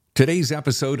Today's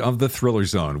episode of The Thriller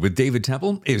Zone with David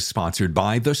Temple is sponsored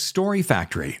by The Story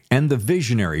Factory and the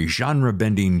visionary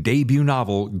genre-bending debut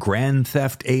novel Grand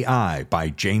Theft AI by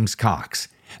James Cox.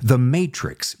 The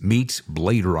Matrix meets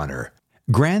Blade Runner.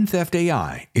 Grand Theft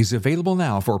AI is available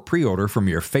now for pre-order from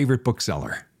your favorite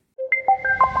bookseller.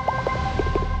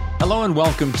 Hello and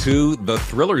welcome to The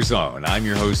Thriller Zone. I'm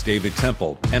your host, David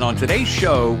Temple. And on today's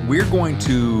show, we're going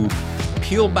to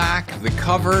peel back the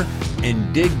cover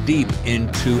and dig deep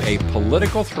into a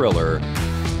political thriller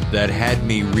that had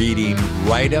me reading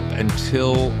right up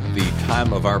until the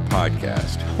time of our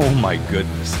podcast. Oh my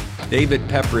goodness. David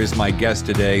Pepper is my guest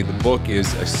today. The book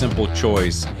is a simple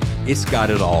choice. It's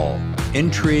got it all.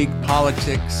 Intrigue,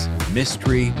 politics,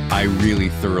 mystery. I really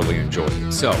thoroughly enjoyed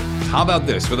it. So, how about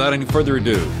this? Without any further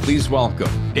ado, please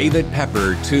welcome David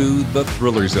Pepper to The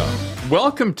Thriller Zone.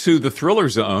 Welcome to The Thriller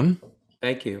Zone.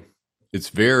 Thank you. It's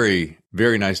very,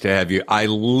 very nice to have you. I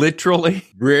literally,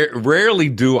 rarely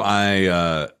do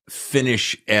I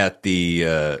finish at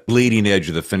the bleeding edge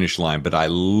of the finish line, but I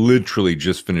literally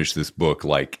just finished this book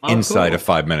inside of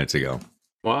 5 minutes ago.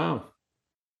 Wow.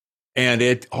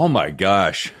 And oh my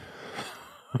gosh.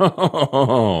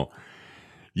 Oh,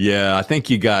 yeah, I think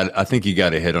you got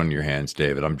a hit on your hands,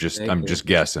 David. I'm just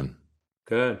guessing.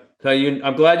 Good. So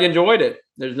I'm glad you enjoyed it.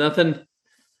 There's nothing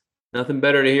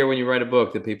better to hear when you write a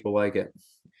book that people like it.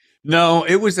 No,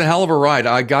 it was a hell of a ride.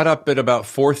 I got up at about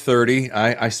 4:30.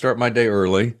 I start my day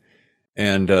early,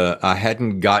 and I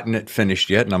hadn't gotten it finished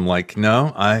yet. And I'm like,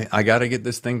 no, I got to get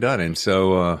this thing done. And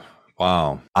so,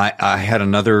 wow. I had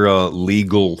another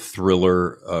legal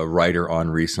thriller writer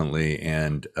on recently,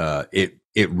 and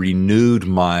it renewed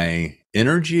my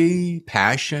energy,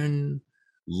 passion,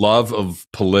 love of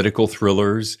political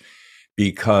thrillers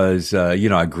because,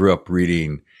 I grew up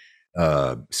reading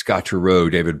Scott Turow,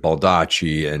 David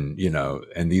Baldacci,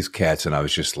 and these cats. And I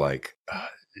was just like,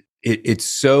 it's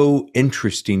so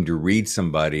interesting to read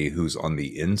somebody who's on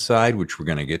the inside, which we're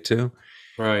going to get to.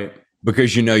 Right.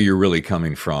 Because you're really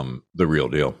coming from the real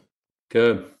deal.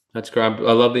 Good. That's great.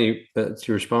 I love that's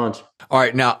your response. All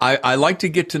right. Now, I like to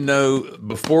get to know,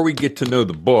 before we get to know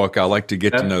the book, I like to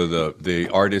get to know the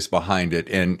artist behind it.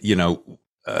 And,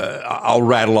 I'll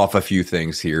rattle off a few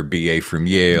things here. BA from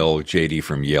Yale, JD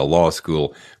from Yale Law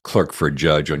School, clerk for a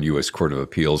judge on U.S. Court of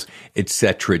Appeals, et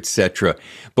cetera, et cetera.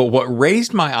 But what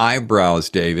raised my eyebrows,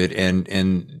 David,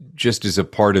 and just as a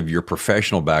part of your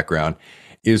professional background,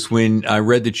 is when I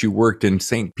read that you worked in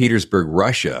St. Petersburg,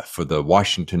 Russia for the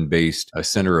Washington-based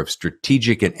Center of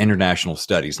Strategic and International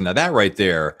Studies. Now that right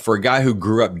there, for a guy who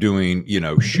grew up doing,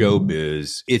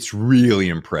 showbiz, it's really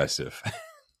impressive.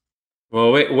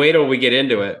 Well, wait till we get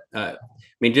into it.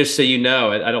 Just so you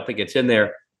know, I don't think it's in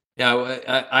there.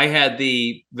 I had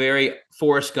the very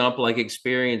Forrest Gump-like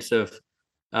experience of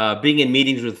being in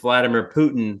meetings with Vladimir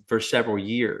Putin for several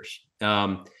years.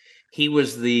 He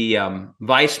was the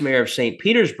vice mayor of St.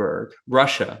 Petersburg,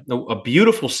 Russia, a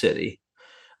beautiful city.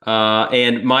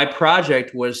 And my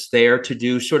project was there to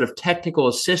do sort of technical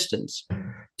assistance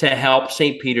to help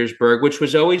St. Petersburg, which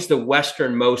was always the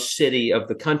westernmost city of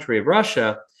the country of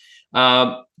Russia,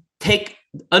 undertake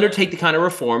the kind of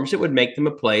reforms that would make them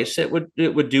a place that would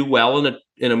do well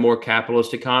in a more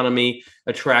capitalist economy,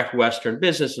 attract Western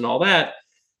business and all that.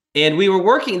 And we were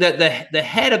working that the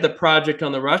head of the project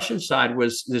on the Russian side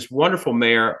was this wonderful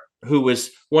mayor who was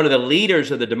one of the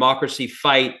leaders of the democracy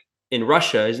fight in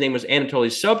Russia. His name was Anatoly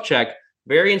Sobchak,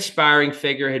 very inspiring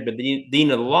figure, had been the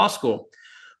dean of the law school.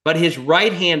 But his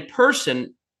right-hand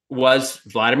person was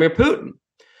Vladimir Putin,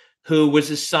 who was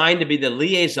assigned to be the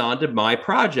liaison to my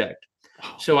project.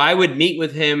 So I would meet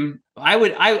with him.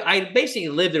 I basically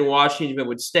lived in Washington, but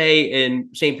would stay in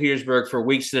St. Petersburg for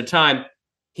weeks at a time.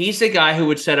 He's the guy who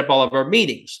would set up all of our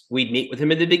meetings. We'd meet with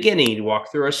him at the beginning. He'd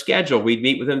walk through our schedule. We'd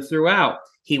meet with him throughout.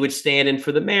 He would stand in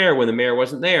for the mayor when the mayor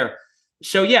wasn't there.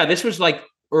 So yeah, this was like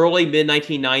early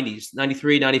mid-1990s,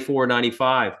 93, 94,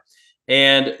 95.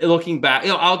 And looking back,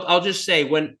 I'll just say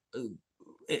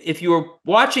if you were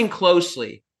watching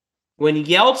closely, when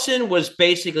Yeltsin was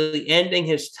basically ending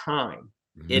his time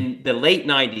in the late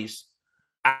 90s,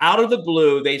 out of the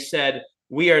blue, they said,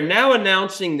 we are now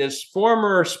announcing this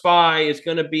former spy is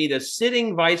going to be the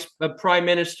sitting prime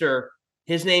minister.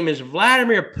 His name is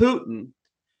Vladimir Putin.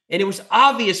 And it was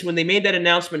obvious when they made that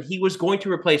announcement, he was going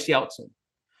to replace Yeltsin.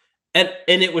 And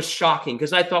it was shocking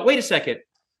because I thought, wait a second,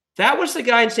 that was the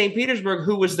guy in St. Petersburg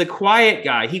who was the quiet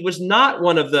guy. He was not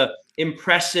one of the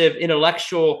impressive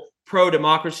intellectual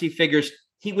pro-democracy figures.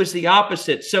 He was the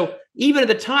opposite. So even at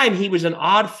the time, he was an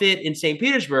odd fit in St.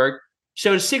 Petersburg.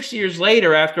 So 6 years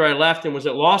later, after I left and was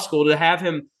at law school, to have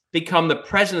him become the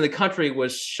president of the country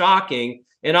was shocking.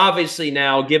 And obviously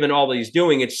now, given all that he's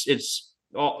doing, it's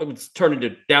turned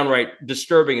into downright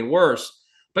disturbing and worse.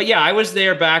 But yeah, I was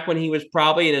there back when he was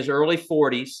probably in his early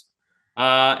 40s.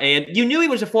 And you knew he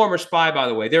was a former spy, by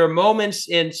the way. There are moments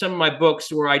in some of my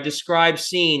books where I describe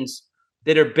scenes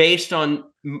that are based on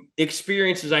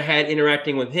experiences I had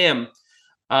interacting with him.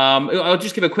 I'll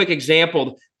just give a quick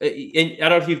example. I don't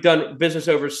know if you've done business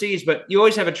overseas, but you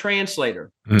always have a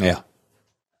translator. Yeah.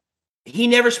 He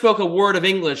never spoke a word of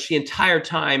English the entire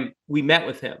time we met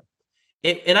with him.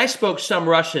 And I spoke some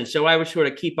Russian, so I would sort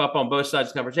of keep up on both sides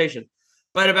of the conversation.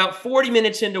 But about 40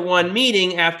 minutes into one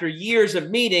meeting, after years of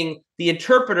meeting, the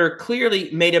interpreter clearly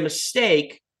made a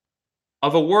mistake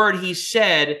of a word he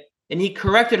said, and he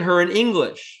corrected her in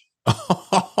English.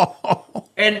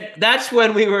 And that's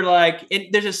when we were like,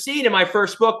 there's a scene in my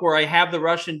first book where I have the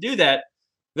Russian do that.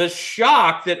 The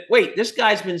shock that, wait, this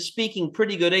guy's been speaking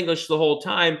pretty good English the whole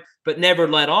time, but never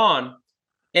let on.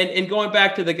 And going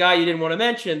back to the guy you didn't want to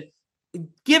mention,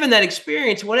 given that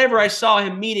experience, whenever I saw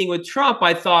him meeting with Trump,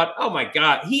 I thought, oh my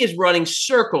God, he is running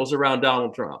circles around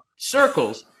Donald Trump.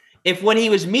 Circles. If when he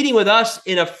was meeting with us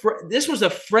this was a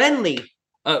friendly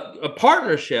a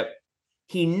partnership,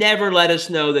 he never let us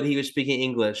know that he was speaking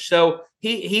English. So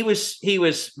he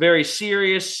was very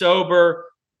serious, sober,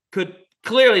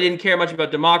 clearly didn't care much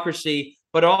about democracy,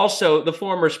 but also the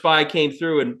former spy came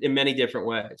through in many different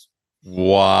ways.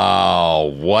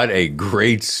 Wow, what a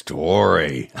great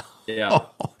story. Yeah.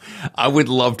 I would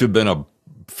love to have been a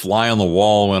fly on the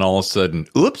wall when all of a sudden,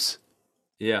 oops.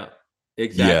 Yeah,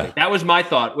 exactly. Yeah. That was my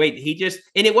thought. Wait,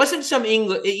 and it wasn't some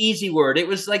easy word. It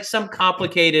was like some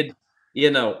complicated,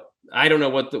 I don't know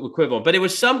what the equivalent, but it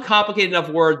was some complicated enough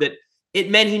word that it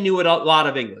meant he knew a lot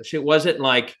of English. It wasn't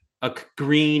like a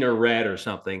green or red or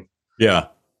something. Yeah.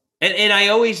 And I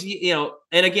always,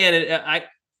 and again,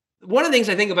 one of the things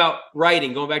I think about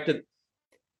writing, going back to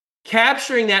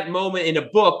capturing that moment in a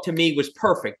book, to me was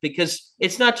perfect, because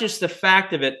it's not just the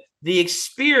fact of it, the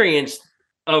experience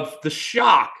of the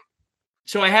shock.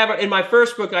 So I have, in my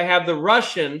first book, I have the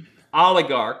Russian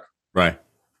oligarch. Right.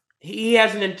 He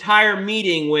has an entire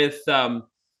meeting with a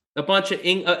bunch of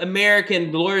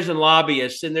American lawyers and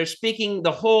lobbyists, and they're speaking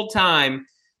the whole time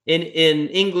in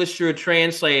English through a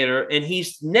translator, and he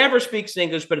never speaks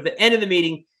English, but at the end of the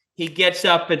meeting, he gets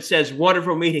up and says,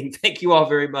 "Wonderful meeting. Thank you all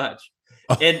very much."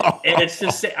 And it's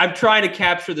just, I'm trying to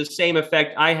capture the same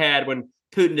effect I had when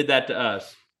Putin did that to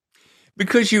us.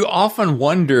 Because you often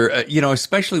wonder,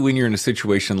 especially when you're in a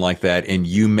situation like that, and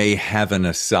you may have an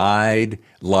aside,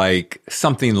 like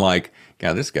something like,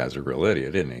 "God, this guy's a real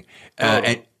idiot, isn't he?"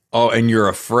 And you're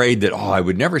afraid that, I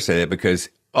would never say that because,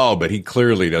 but he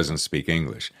clearly doesn't speak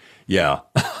English. Yeah.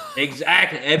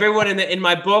 Exactly. Everyone in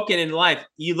my book and in life,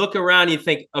 you look around, you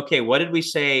think, okay, what did we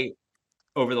say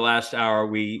over the last hour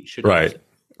we should Right.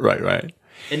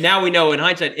 And now we know in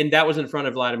hindsight, and that was in front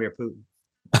of Vladimir Putin.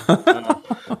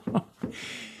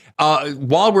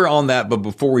 While we're on that, but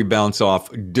before we bounce off,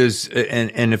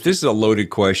 and if this is a loaded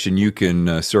question, you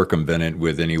can circumvent it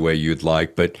with any way you'd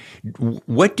like, but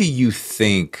what do you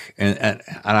think, and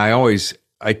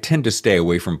I tend to stay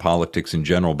away from politics in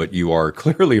general, but you are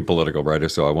clearly a political writer,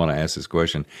 so I want to ask this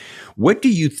question. What do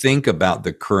you think about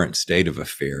the current state of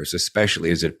affairs, especially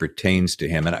as it pertains to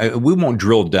him? And we won't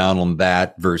drill down on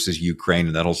that versus Ukraine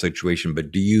and that whole situation,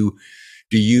 but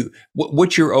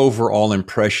what's your overall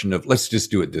impression of, let's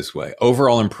just do it this way,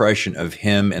 overall impression of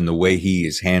him and the way he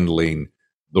is handling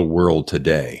the world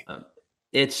today?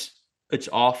 It's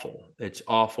awful. It's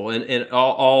awful. And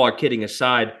all our kidding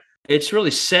aside, it's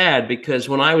really sad, because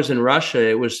when I was in Russia,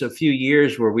 it was a few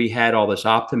years where we had all this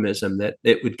optimism that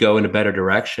it would go in a better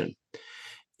direction.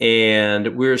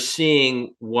 And we're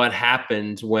seeing what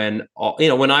happens when,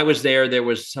 when I was there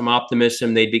was some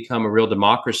optimism they'd become a real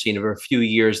democracy. And over a few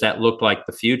years, that looked like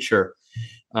the future.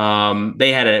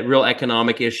 They had a real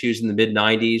economic issues in the mid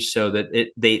 90s, so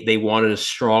that they wanted a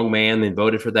strong man. They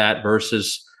voted for that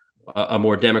versus a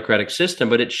more democratic system.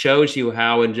 But it shows you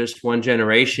how in just one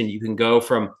generation, you can go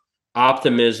from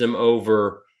optimism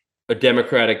over a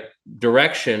democratic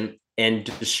direction and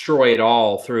destroy it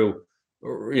all through,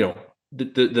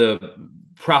 the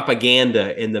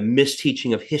propaganda and the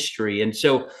misteaching of history. And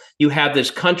so you have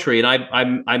this country, and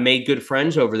I made good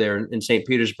friends over there in St.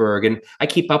 Petersburg, and I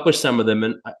keep up with some of them.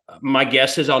 And my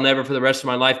guess is I'll never for the rest of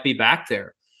my life be back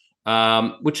there,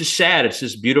 which is sad. It's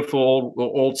this beautiful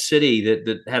old city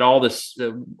that had all this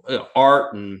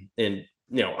art and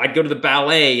I'd go to the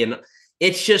ballet, and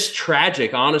it's just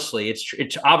tragic. Honestly,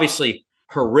 it's obviously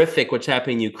horrific what's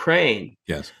happening in Ukraine.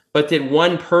 Yes, but that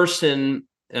one person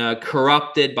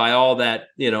corrupted by all that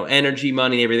energy,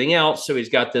 money, and everything else. So he's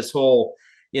got this whole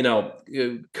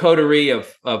coterie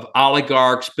of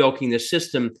oligarchs bilking the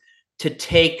system to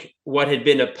take what had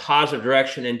been a positive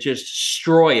direction and just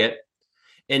destroy it,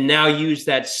 and now use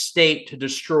that state to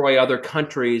destroy other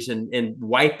countries and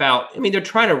wipe out. I mean, they're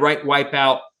trying to wipe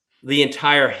out the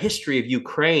entire history of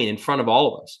Ukraine in front of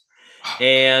all of us.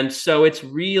 And so it's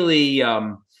really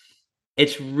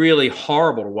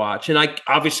horrible to watch. And I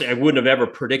wouldn't have ever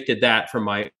predicted that from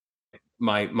my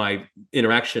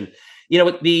interaction.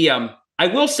 I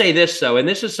will say this though, and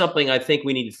this is something I think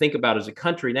we need to think about as a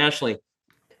country nationally.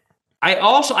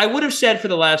 I would have said for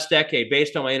the last decade,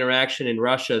 based on my interaction in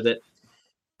Russia, that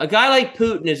a guy like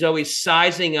Putin is always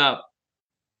sizing up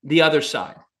the other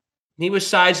side. He was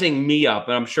sizing me up,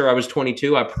 and I'm sure I was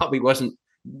 22. I probably wasn't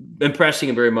impressing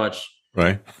him very much.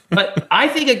 Right. But I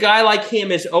think a guy like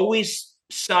him is always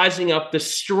sizing up the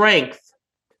strength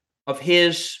of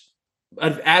his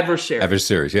adversary.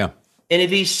 Adversaries, yeah. And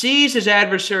if he sees his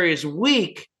adversary as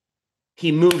weak,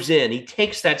 he moves in. He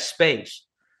takes that space.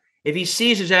 If he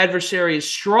sees his adversary as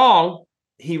strong,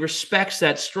 he respects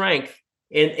that strength.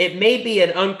 And it may be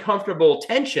an uncomfortable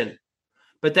tension,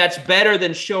 but that's better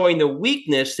than showing the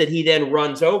weakness that he then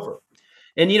runs over.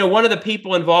 And, one of the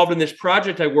people involved in this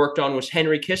project I worked on was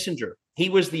Henry Kissinger. He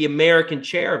was the American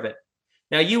chair of it.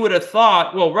 Now, you would have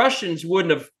thought, well, Russians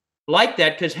wouldn't have liked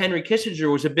that because Henry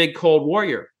Kissinger was a big Cold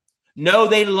Warrior. No,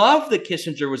 they loved that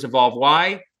Kissinger was involved.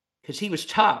 Why? Because he was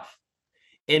tough.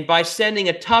 And by sending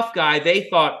a tough guy, they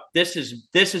thought this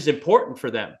is important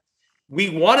for them. We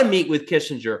want to meet with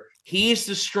Kissinger. He's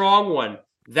the strong one.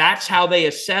 That's how they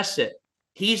assess it.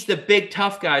 He's the big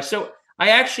tough guy. So I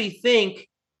actually think,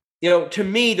 to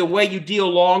me, the way you deal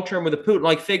long-term with a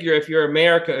Putin-like figure, if you're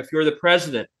America, if you're the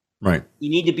president, right, you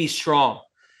need to be strong.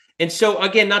 And so,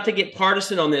 again, not to get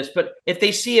partisan on this, but if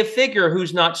they see a figure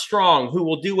who's not strong, who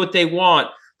will do what they want,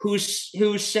 who's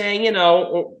saying,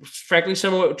 frankly,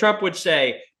 some of what Trump would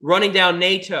say, running down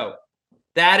NATO,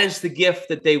 that is the gift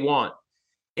that they want.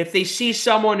 If they see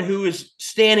someone who is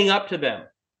standing up to them,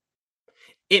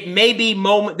 there may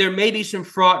be some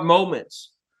fraught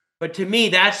moments, but to me,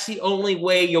 that's the only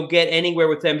way you'll get anywhere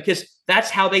with them, because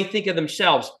that's how they think of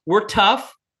themselves. We're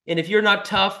tough. And if you're not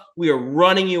tough, we are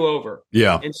running you over.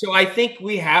 Yeah. And so I think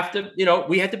we have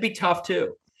to be tough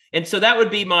too. And so that would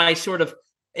be my sort of,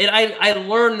 and I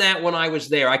learned that when I was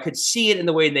there. I could see it in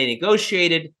the way they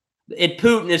negotiated. And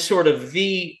Putin is sort of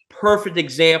the perfect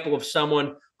example of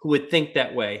someone who would think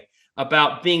that way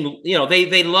about being,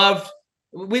 they loved,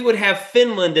 we would have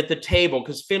Finland at the table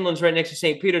because Finland's right next to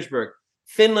St. Petersburg.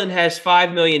 Finland has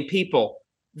 5 million people.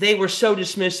 They were so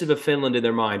dismissive of Finland in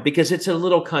their mind because it's a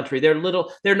little country. They're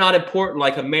not important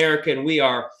like America and we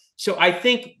are. So I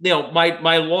think,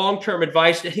 my long-term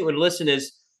advice to anyone listen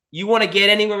is, you want to get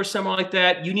anywhere with someone like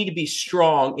that, you need to be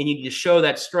strong and you need to show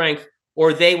that strength,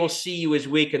 or they will see you as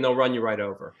weak and they'll run you right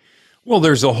over. Well,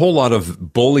 there's a whole lot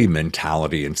of bully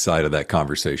mentality inside of that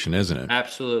conversation, isn't it?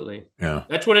 Absolutely. Yeah.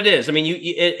 That's what it is. I mean,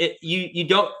 you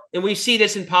don't, and we see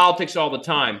this in politics all the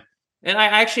time. And I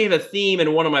actually have a theme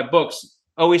in one of my books,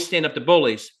 Always Stand Up to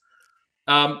Bullies.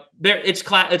 It's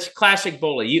classic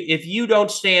bully. If you don't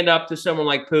stand up to someone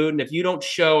like Putin, if you don't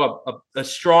show a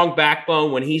strong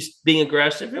backbone when he's being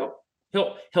aggressive,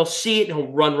 he'll see it and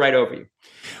he'll run right over you.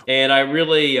 And I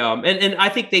really and I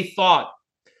think they thought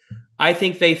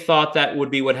that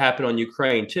would be what happened on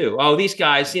Ukraine too. Oh, these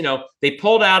guys, they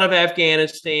pulled out of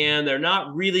Afghanistan. They're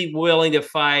not really willing to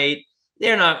fight.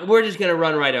 We're just going to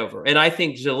run right over. And I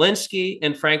think Zelensky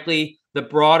and frankly, the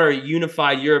broader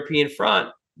unified European front,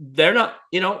 they're not,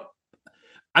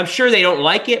 I'm sure they don't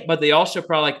like it, but they also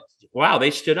probably like, wow,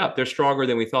 they stood up. They're stronger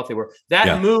than we thought they were.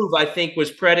 That move, I think, was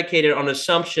predicated on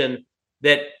assumption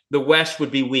that the West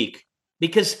would be weak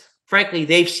because frankly,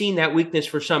 they've seen that weakness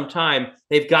for some time.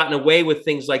 They've gotten away with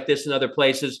things like this in other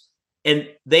places, and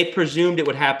they presumed it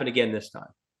would happen again this time.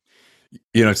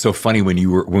 It's so funny when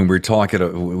we were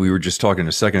talking, we were just talking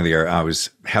a second ago, I was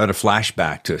having a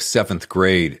flashback to 7th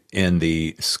grade in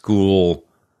the school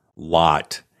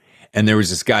lot. And there was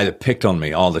this guy that picked on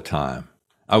me all the time.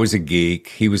 I was a geek.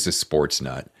 He was a sports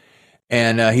nut.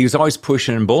 And he was always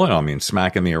pushing and bullying on me and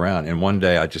smacking me around. And one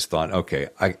day I just thought, okay,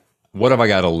 what have I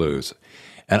got to lose?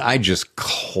 And I just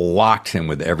clocked him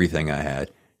with everything I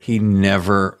had. He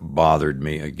never bothered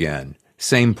me again.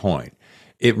 Same point.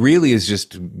 It really is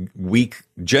just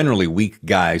generally weak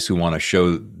guys who want to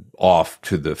show off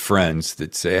to the friends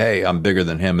that say, hey, I'm bigger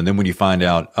than him. And then when you find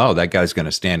out, oh, that guy's going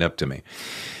to stand up to me.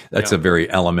 That's a very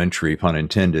elementary, pun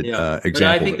intended,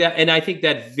 example. But I think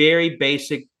that very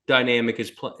basic dynamic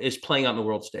is playing out on the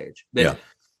world stage.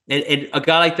 And a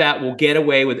guy like that will get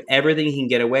away with everything he can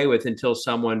get away with until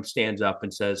someone stands up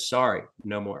and says, sorry,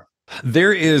 no more.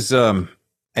 There is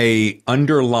a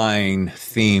underlying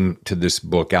theme to this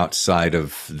book outside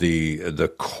of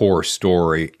the core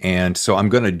story, and so I'm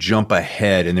going to jump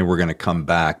ahead, and then we're going to come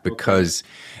back because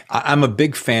I'm a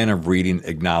big fan of reading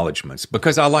acknowledgments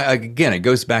because I like, again, it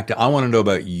goes back to I want to know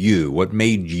about you. What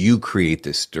made you create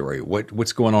this story?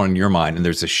 What's going on in your mind? And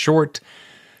there's a short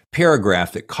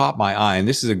paragraph that caught my eye, and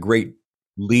this is a great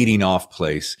leading off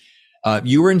place.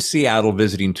 You were in Seattle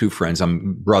visiting two friends,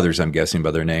 brothers, I'm guessing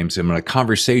by their names, and a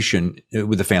conversation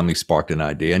with the family sparked an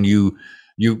idea, and you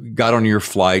got on your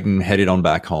flight and headed on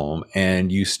back home,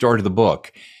 and you started the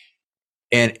book,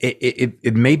 and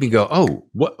it made me go, oh,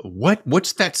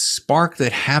 what's that spark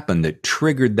that happened that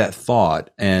triggered that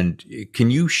thought? And can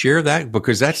you share that,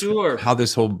 because that's how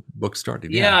this whole book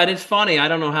started? Yeah, and it's funny. I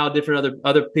don't know how different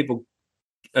other people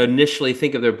initially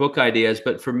think of their book ideas,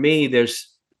 but for me,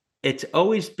 it's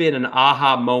always been an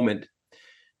aha moment.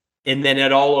 And then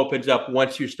it all opens up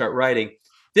once you start writing.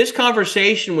 This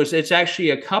conversation it's actually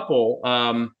a couple,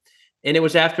 and it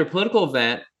was after a political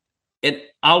event. And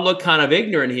I'll look kind of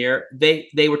ignorant here.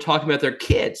 They were talking about their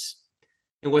kids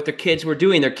and what their kids were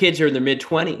doing. Their kids are in their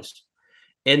mid-20s.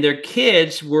 And their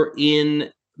kids were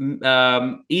in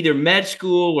either med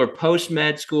school or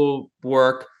post-med school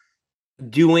work,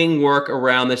 doing work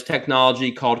around this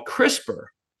technology called CRISPR.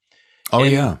 Oh,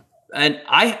 yeah. And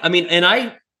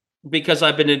I, because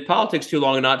I've been in politics too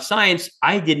long and not science,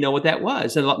 I didn't know what that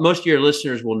was. And most of your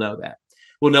listeners will know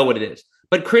what it is.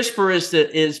 But CRISPR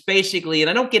is basically, and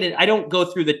I don't go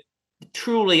through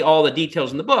truly all the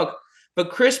details in the book,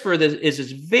 but CRISPR is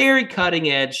this very cutting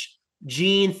edge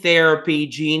gene therapy,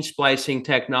 gene splicing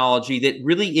technology that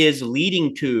really is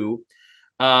leading to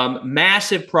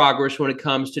massive progress when it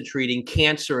comes to treating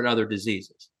cancer and other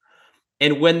diseases.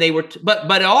 And when they were,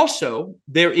 but also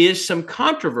there is some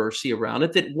controversy around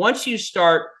it that once you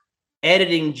start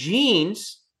editing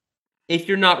genes, if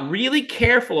you're not really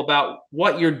careful about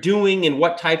what you're doing and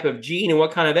what type of gene and what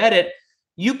kind of edit,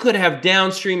 you could have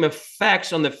downstream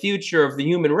effects on the future of the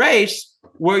human race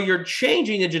where you're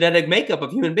changing the genetic makeup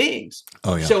of human beings.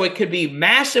 Oh, yeah. So it could be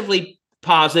massively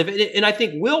positive, and I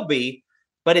think will be.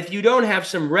 But if you don't have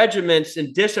some regiments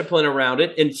and discipline around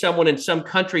it, and someone in some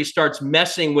country starts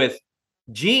messing with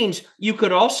genes, you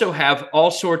could also have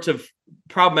all sorts of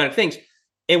problematic things.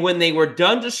 And when they were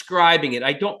done describing it,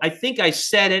 I think I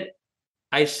said it.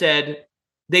 I said,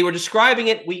 they were describing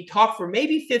it. We talked for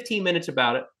maybe 15 minutes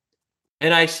about it.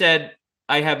 And I said,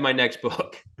 I have my next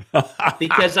book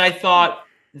because I thought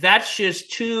that's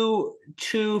just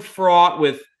too fraught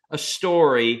with a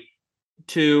story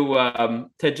to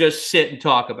just sit and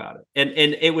talk about it. And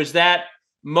it was that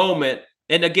moment.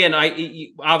 And again,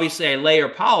 obviously I layer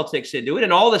politics into it,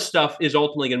 and all this stuff is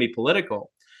ultimately going to be political.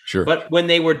 Sure. But when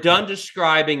they were done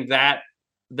describing that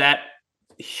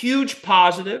huge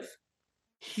positive,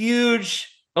 huge,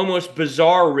 almost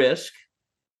bizarre risk,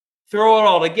 throw it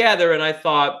all together, and I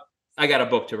thought, I got a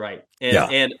book to write.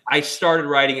 And I started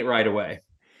writing it right away.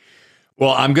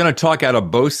 Well, I'm going to talk out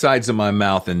of both sides of my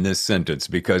mouth in this sentence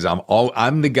because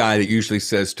I'm the guy that usually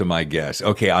says to my guests,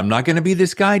 okay, I'm not going to be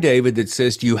this guy, David, that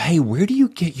says to you, hey, where do you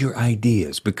get your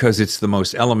ideas? Because it's the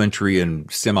most elementary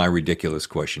and semi-ridiculous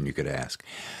question you could ask.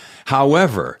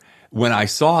 However, when I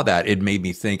saw that, it made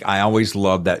me think I always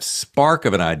love that spark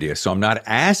of an idea. So I'm not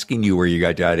asking you where you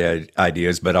got your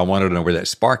ideas, but I wanted to know where that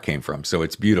spark came from. So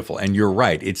it's beautiful. And you're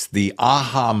right. It's the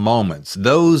aha moments.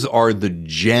 Those are the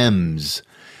gems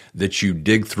that you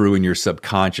dig through in your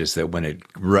subconscious that when it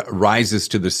rises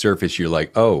to the surface, you're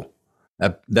like, oh,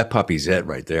 that puppy's it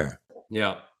right there.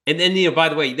 Yeah. And then, by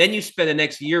the way, then you spend the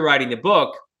next year writing the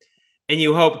book and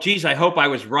you hope, geez, I hope I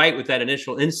was right with that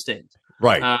initial instinct.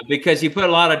 Right. Because you put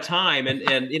a lot of time and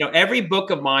every book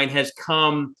of mine has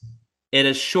come in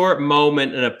a short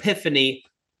moment, an epiphany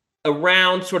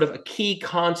around sort of a key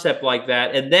concept like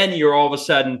that. And then you're all of a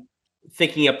sudden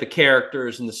thinking up the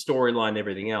characters and the storyline and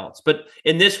everything else. But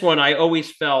in this one, I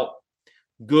always felt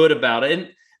good about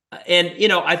it. And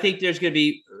I think there's going to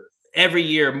be every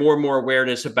year more and more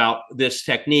awareness about this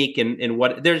technique and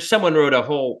what someone wrote a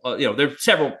whole, there's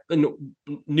several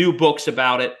new books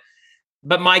about it.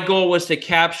 But my goal was to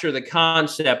capture the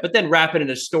concept, but then wrap it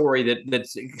in a story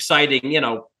that's exciting,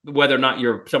 whether or not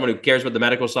you're someone who cares about the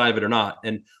medical side of it or not.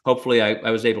 And hopefully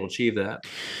I was able to achieve that.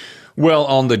 Well,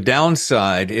 on the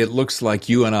downside, it looks like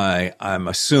you and I'm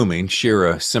assuming, share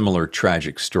a similar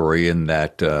tragic story in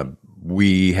that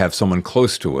we have someone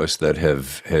close to us that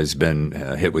has been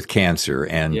hit with cancer,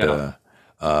 and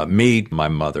me, my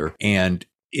mother, and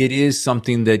it is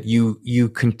something that you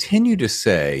continue to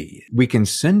say, we can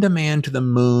send a man to the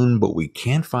moon, but we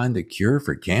can't find the cure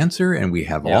for cancer, and we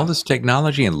have all this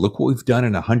technology, and look what we've done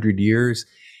in 100 years.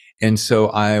 And so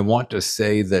I want to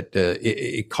say that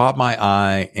it caught my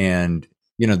eye, and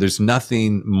there's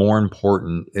nothing more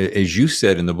important, as you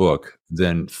said in the book,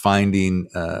 than finding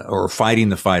or fighting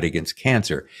the fight against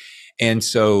cancer. And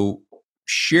so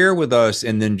share with us,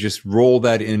 and then just roll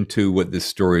that into what this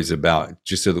story is about,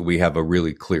 just so that we have a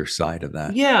really clear sight of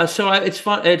that. Yeah, so it's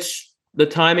fun. The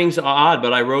timing's odd,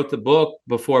 but I wrote the book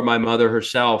before my mother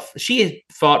herself. She had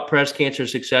fought breast cancer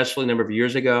successfully a number of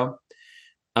years ago.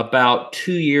 About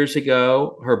 2 years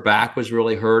ago, her back was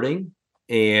really hurting,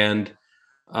 and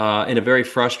in a very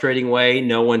frustrating way,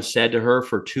 no one said to her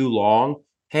for too long,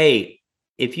 "Hey,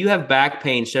 if you have back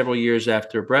pain several years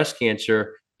after breast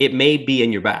cancer, it may be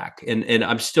in your back." And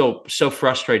I'm still so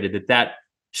frustrated that.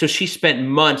 So she spent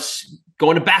months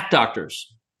going to back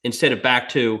doctors instead of back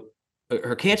to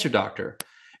her cancer doctor,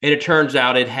 and it turns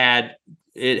out it had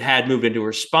moved into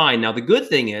her spine. Now the good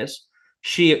thing is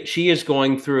she is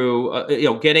going through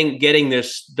getting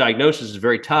this diagnosis is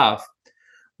very tough,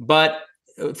 but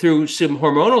through some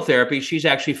hormonal therapy, she's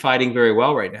actually fighting very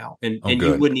well right now, and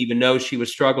you wouldn't even know she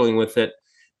was struggling with it.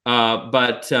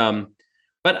 But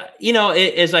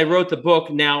as I wrote the book,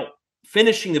 now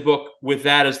finishing the book with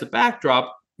that as the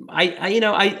backdrop,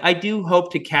 I do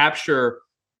hope to capture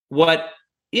what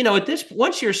at this,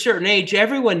 once you're a certain age,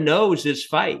 everyone knows this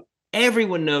fight.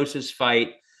 Everyone knows this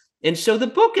fight. And so the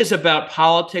book is about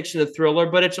politics and a thriller,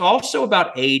 but it's also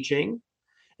about aging,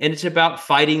 and it's about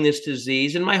fighting this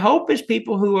disease. And my hope is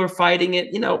people who are fighting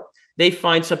it, they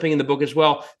find something in the book as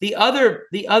well. The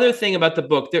other thing about the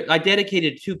book, I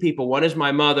dedicated to two people. One is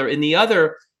my mother, and the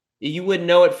other, you wouldn't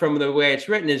know it from the way it's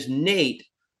written, is Nate.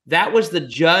 That was the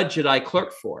judge that I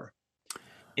clerked for.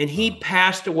 And he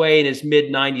passed away in his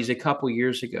mid-90s a couple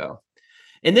years ago.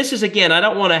 And this is, again, I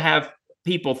don't want to have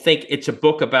people think it's a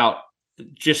book about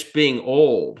just being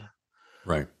old.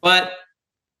 Right. But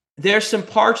there's some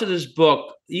parts of this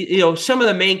book, some of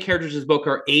the main characters of this book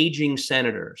are aging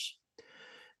senators.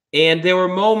 And there were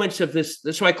moments of this.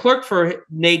 So I clerked for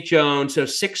Nate Jones, a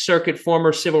Sixth Circuit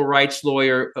former civil rights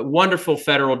lawyer, a wonderful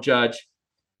federal judge.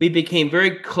 We became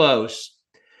very close.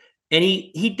 And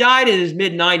he died in his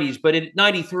mid-90s, but in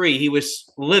 93, he was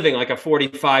living like a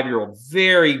 45-year-old,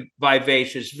 very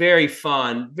vivacious, very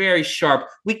fun, very sharp.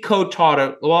 We co-taught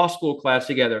a law school class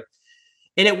together.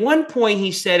 And at one point,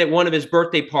 he said at one of his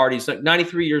birthday parties, like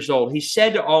 93 years old, he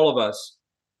said to all of us,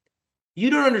 "You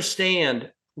don't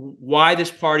understand why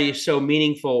this party is so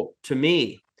meaningful to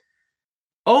me.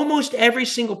 Almost every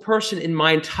single person in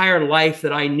my entire life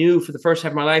that I knew for the first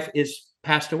half of my life is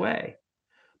passed away.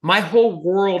 My whole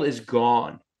world is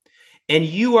gone. And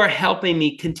you are helping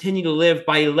me continue to live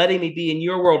by letting me be in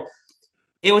your world."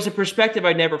 It was a perspective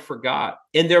I never forgot.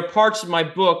 And there are parts of my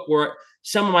book where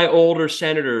some of my older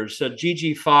senators,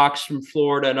 Gigi Fox from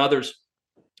Florida and others,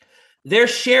 they're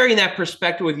sharing that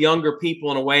perspective with younger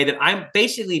people in a way that I'm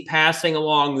basically passing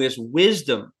along this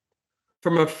wisdom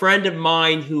from a friend of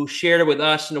mine who shared it with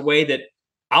us in a way that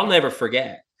I'll never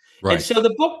forget. Right. And so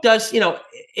the book does,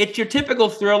 it's your typical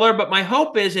thriller, but my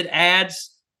hope is it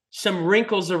adds some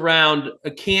wrinkles around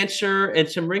cancer and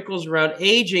some wrinkles around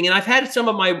aging. And I've had some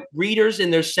of my readers in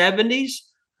their 70s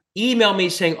email me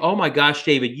saying, "Oh my gosh,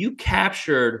 David, you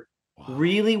captured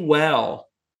really well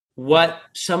what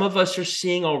some of us are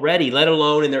seeing already, let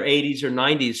alone in their 80s or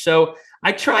 90s. So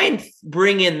I try and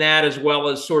bring in that as well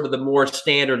as sort of the more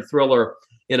standard thriller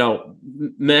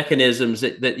mechanisms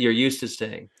that you're used to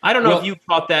seeing. I don't know if you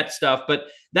caught that stuff, but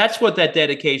that's what that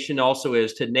dedication also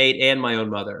is to Nate and my own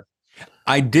mother.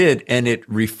 I did, and it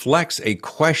reflects a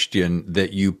question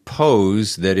that you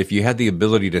pose, that if you had the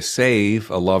ability to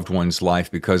save a loved one's life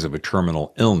because of a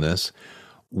terminal illness,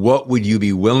 what would you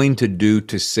be willing to do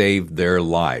to save their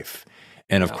life?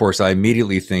 And of course, I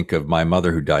immediately think of my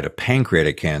mother who died of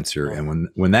pancreatic cancer. And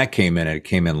when that came in, it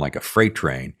came in like a freight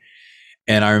train.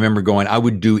 And I remember going, I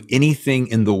would do anything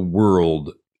in the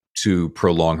world to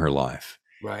prolong her life.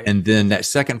 Right. And then that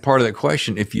second part of that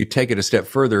question, if you take it a step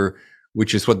further,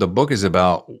 which is what the book is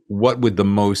about, what would the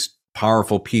most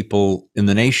powerful people in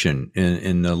the nation,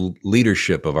 in the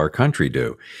leadership of our country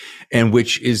do? And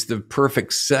which is the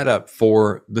perfect setup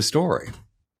for the story.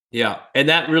 Yeah. And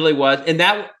that really was. And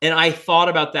I thought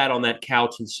about that on that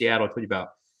couch in Seattle I told you about.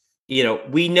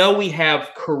 We know we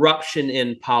have corruption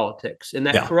in politics, and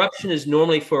that corruption is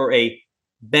normally for a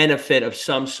benefit of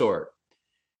some sort.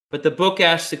 But the book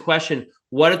asks the question,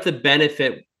 what if the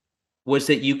benefit was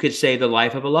that you could save the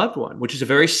life of a loved one, which is a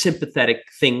very sympathetic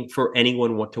thing for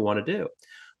anyone to want to do.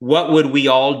 What would we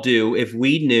all do if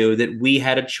we knew that we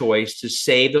had a choice to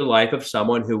save the life of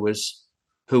someone who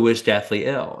was deathly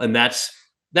ill? And that's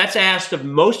that's asked of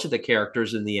most of the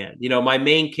characters in the end. You know, my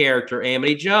main character,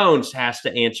 Amity Jones, has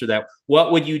to answer that.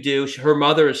 What would you do? Her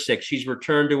mother is sick. She's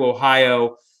returned to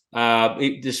Ohio,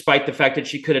 despite the fact that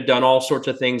she could have done all sorts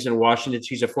of things in Washington.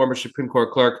 She's a former Supreme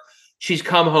Court clerk. She's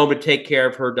come home to take care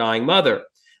of her dying mother.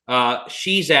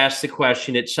 She's asked the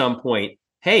question at some point,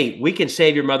 hey, we can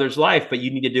save your mother's life, but you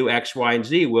need to do X, Y, and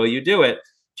Z. Will you do it?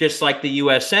 Just like the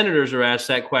U.S. senators are asked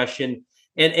that question.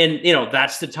 And you know,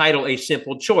 that's the title, A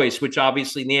Simple Choice, which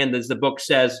obviously in the end, as the book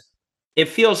says, it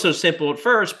feels so simple at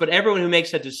first, but everyone who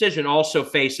makes that decision also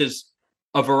faces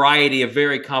a variety of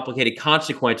very complicated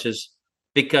consequences,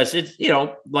 because it's, you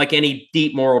know, like any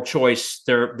deep moral choice,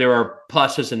 there are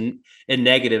pluses and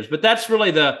negatives. But that's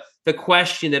really the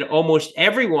question that almost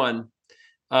everyone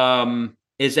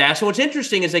is asked. And what's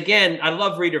interesting is, again, I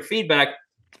love reader feedback.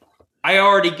 I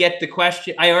already get the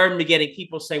question. I already getting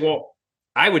people saying, well,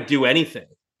 I would do anything.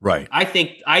 Right. I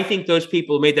think those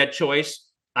people who made that choice,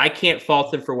 I can't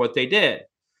fault them for what they did.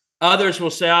 Others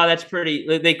will say, oh, that's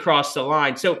pretty, they crossed the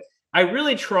line. So I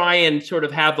really try and sort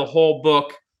of have the whole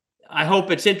book. I hope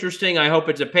it's interesting. I hope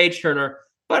it's a page turner.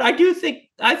 But I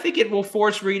think it will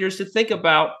force readers to think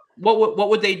about what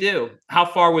would they do? How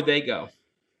far would they go?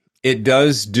 It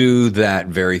does do that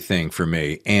very thing for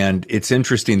me. And it's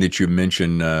interesting that you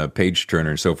mentioned page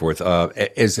turner and so forth.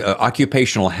 As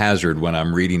occupational hazard, when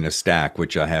I'm reading a stack,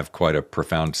 which I have quite a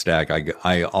profound stack,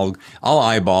 I'll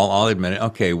eyeball, I'll admit it.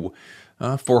 Okay,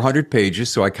 400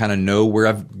 pages. So I kind of know where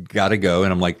I've got to go.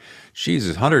 And I'm like,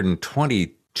 Jesus,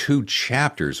 122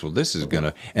 chapters. Well, this is going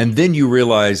to, and then you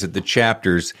realize that the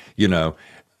chapters, you know,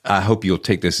 I hope you'll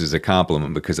take this as a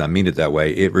compliment, because I mean it that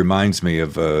way. It reminds me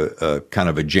of a kind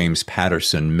of a James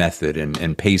Patterson method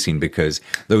and pacing, because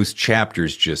those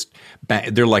chapters just,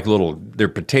 they're like they're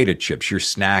potato chips. You're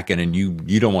snacking and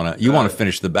you don't want to, you want to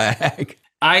finish the bag.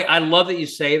 I love that you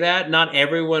say that. Not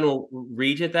everyone will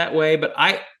read it that way, but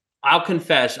I'll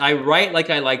confess, I write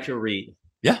like I like to read.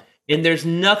 Yeah. And there's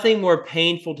nothing more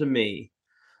painful to me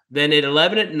than at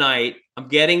 11 at night, I'm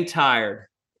getting tired.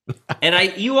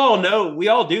 And you all know, we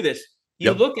all do this.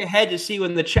 You look ahead to see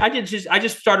when I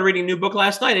just started reading a new book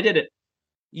last night. I did it.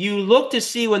 You look to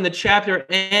see when the chapter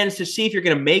ends to see if you're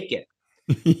going to make it.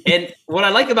 And what I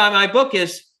like about my book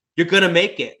is you're going to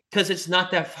make it, because it's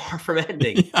not that far from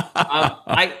ending.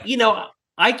 I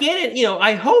get it. You know,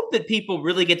 I hope that people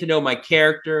really get to know my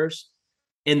characters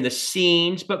and the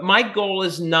scenes, but my goal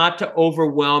is not to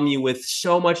overwhelm you with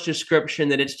so much description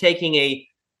that it's taking a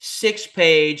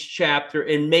 6-page chapter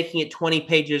and making it 20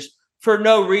 pages for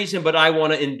no reason, but I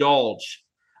want to indulge.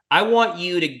 I want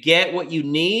you to get what you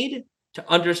need to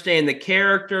understand the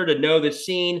character, to know the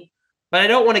scene, but I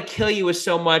don't want to kill you with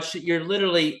so much that you're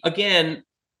literally, again,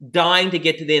 dying to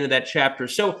get to the end of that chapter.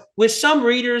 So with some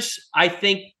readers, I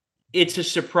think it's a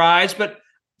surprise, but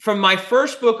from my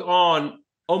first book on,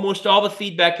 almost all the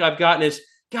feedback I've gotten is,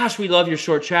 gosh, we love your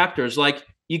short chapters. Like,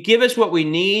 you give us what we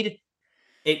need.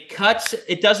 It cuts,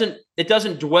 it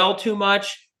doesn't dwell too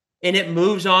much, and it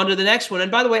moves on to the next one.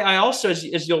 And by the way, I also,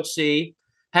 as you'll see,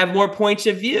 have more points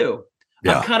of view.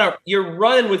 Yeah. You're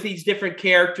running with these different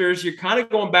characters. You're kind of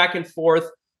going back and forth.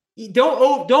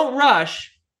 Don't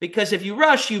rush, because if you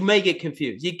rush, you may get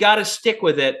confused. You got to stick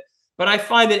with it. But I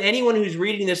find that anyone who's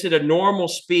reading this at a normal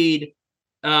speed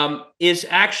is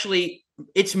actually,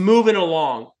 it's moving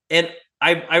along. And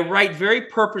I write very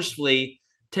purposefully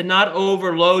to not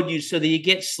overload you so that you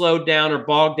get slowed down or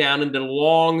bogged down into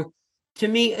long, to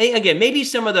me, again, maybe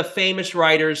some of the famous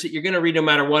writers that you're going to read no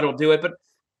matter what will do it. But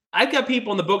I've got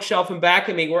people on the bookshelf in back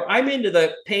of me where I'm into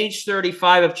the page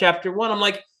 35 of chapter 1. I'm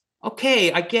like,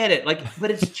 okay, I get it. Like,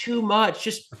 but it's too much.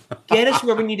 Just get us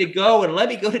where we need to go and let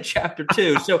me go to chapter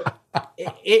 2. So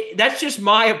that's just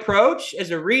my approach as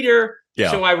a reader.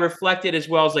 Yeah. So I reflect it as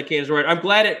well as I can as a writer.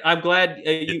 I'm glad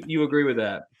you agree with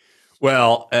that.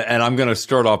 Well, and I'm going to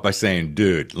start off by saying,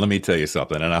 dude, let me tell you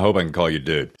something, and I hope I can call you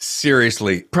dude.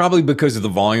 Seriously, probably because of the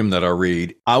volume that I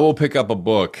read, I will pick up a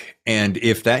book, and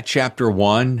if that chapter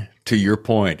 1, to your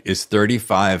point, is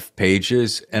 35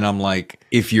 pages, and I'm like,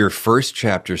 if your first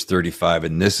chapter is 35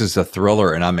 and this is a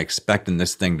thriller and I'm expecting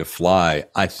this thing to fly,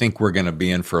 I think we're going to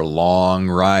be in for a long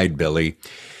ride, Billy.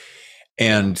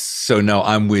 And so, no,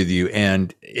 I'm with you.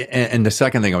 And the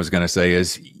second thing I was going to say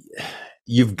is,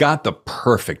 you've got the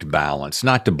perfect balance,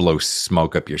 not to blow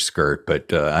smoke up your skirt,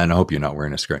 but and I hope you're not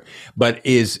wearing a skirt, but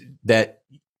is that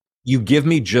you give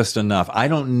me just enough. I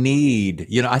don't need,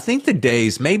 I think the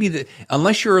days,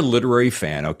 unless you're a literary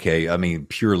fan, okay, I mean,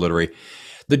 pure literary,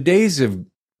 the days of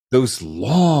those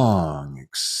long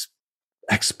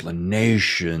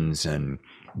explanations and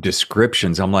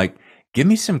descriptions, I'm like, give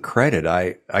me some credit.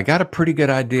 I got a pretty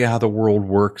good idea how the world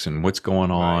works and what's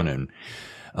going on. Right. And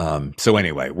So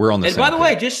anyway, we're on the And same by the page.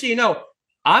 way, just so you know,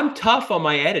 I'm tough on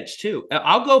my edits too.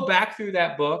 I'll go back through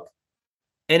that book,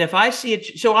 and if I see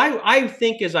it, so I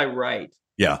think as I write.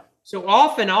 Yeah. So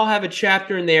often I'll have a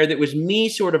chapter in there that was me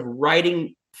sort of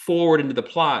writing forward into the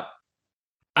plot.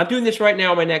 I'm doing this right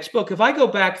now in my next book. If I go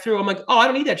back through, I'm like, oh, I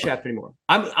don't need that chapter anymore.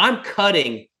 I'm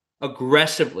cutting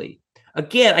aggressively.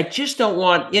 Again, I just don't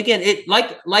want. Again, it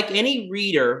like any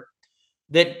reader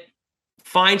that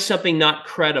finds something not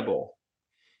credible.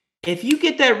 If you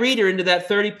get that reader into that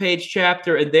 30-page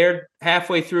chapter and they're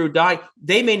halfway through dying,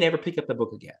 they may never pick up the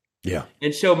book again. Yeah.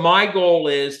 And so my goal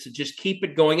is to just keep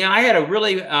it going. And I had a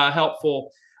really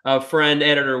helpful friend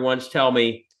editor once tell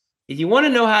me, if you want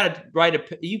to know how to write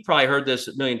you probably heard this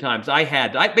a million times.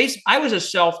 I was a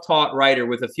self-taught writer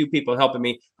with a few people helping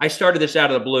me. I started this out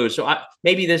of the blue. So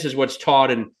maybe this is what's taught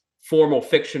in formal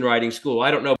fiction writing school. I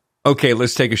don't know. Okay,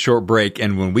 let's take a short break.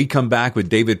 And when we come back with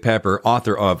David Pepper,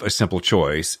 author of A Simple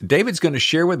Choice, David's going to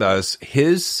share with us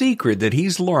his secret that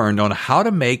he's learned on how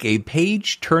to make a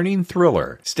page-turning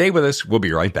thriller. Stay with us. We'll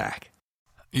be right back.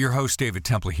 Your host, David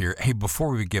Temple here. Hey, before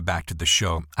we get back to the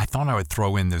show, I thought I would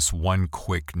throw in this one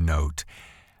quick note.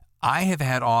 I have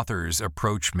had authors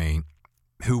approach me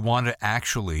who want to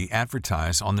actually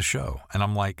advertise on the show. And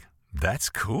I'm like, that's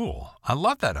cool. I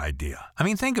love that idea. I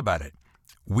mean, think about it.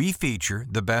 We feature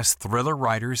the best thriller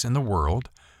writers in the world.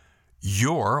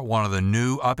 You're one of the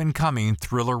new up-and-coming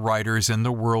thriller writers in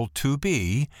the world to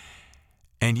be,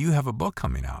 and you have a book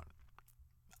coming out.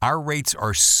 Our rates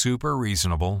are super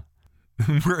reasonable.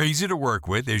 We're easy to work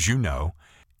with, as you know,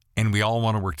 and we all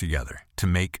want to work together to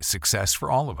make success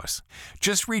for all of us.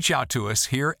 Just reach out to us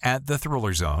here at The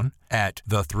Thriller Zone at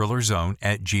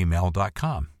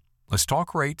thethrillerzone@gmail.com. Let's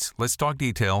talk rates. Let's talk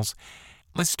details.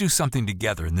 Let's do something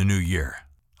together in the new year.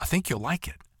 I think you'll like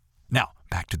it. Now,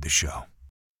 back to the show.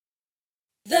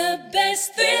 The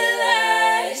best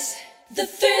thrillers, The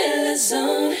Thriller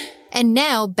Zone. And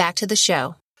now, back to the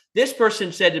show. This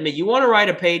person said to me, you want to write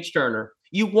a page turner.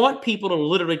 You want people to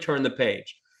literally turn the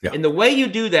page. Yeah. And the way you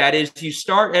do that is you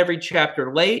start every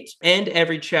chapter late and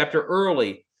every chapter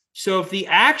early. So if the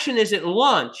action is at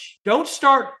lunch, don't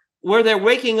start where they're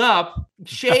waking up,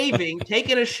 shaving,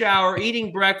 taking a shower,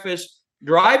 eating breakfast,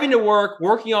 driving to work,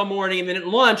 working all morning, and then at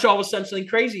lunch, all of a sudden something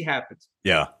crazy happens.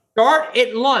 Yeah. Start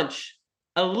at lunch,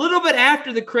 a little bit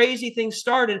after the crazy thing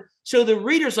started. So the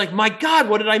reader's like, my God,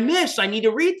 what did I miss? I need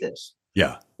to read this.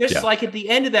 Yeah. Just like at the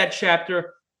end of that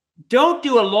chapter, don't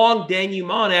do a long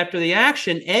denouement after the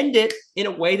action. End it in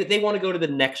a way that they want to go to the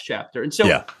next chapter. And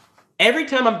so every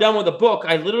time I'm done with a book,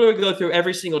 I literally go through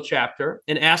every single chapter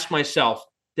and ask myself,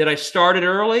 did I start it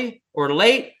early or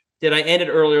late? Did I end it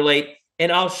early or late?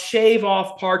 And I'll shave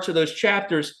off parts of those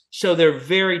chapters so they're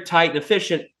very tight and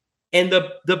efficient. And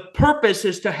the purpose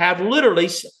is to have literally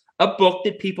a book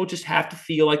that people just have to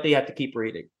feel like they have to keep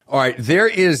reading. All right. There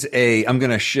is I'm going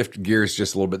to shift gears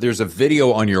just a little bit. There's a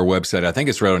video on your website. I think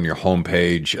it's right on your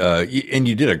homepage. And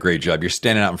you did a great job. You're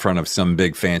standing out in front of some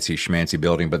big fancy schmancy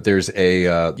building, but there's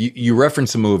you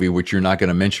reference a movie, which you're not going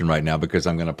to mention right now because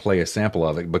I'm going to play a sample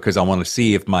of it because I want to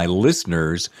see if my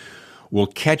listeners will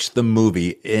catch the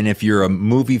movie. And if you're a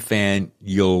movie fan,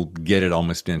 you'll get it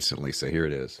almost instantly. So here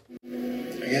it is.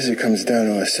 I guess it comes down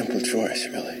to a simple choice,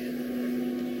 really.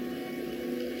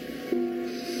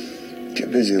 Get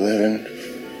busy living,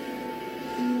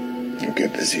 or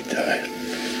get busy dying.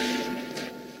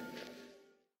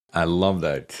 I love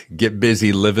that. Get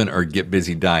busy living or get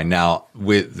busy dying. Now,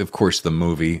 with, of course, the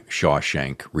movie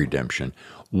Shawshank Redemption,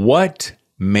 what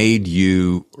made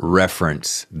you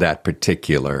reference that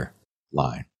particular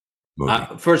line?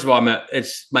 First of all,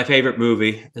 it's my favorite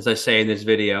movie, as I say in this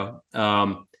video.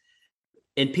 And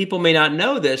people may not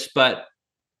know this, but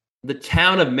the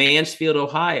town of Mansfield,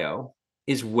 Ohio,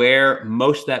 is where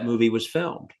most of that movie was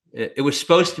filmed. It was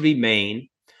supposed to be Maine,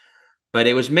 but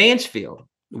it was Mansfield.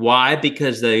 Why?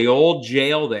 Because the old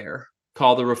jail there,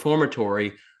 called the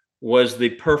Reformatory, was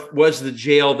the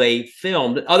jail they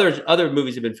filmed. Other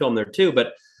movies have been filmed there too,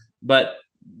 but the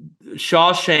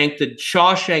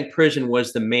Shawshank prison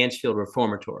was the Mansfield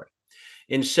Reformatory.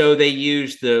 And so they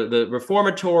used the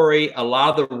Reformatory, a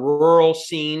lot of the rural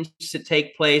scenes to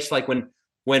take place, like when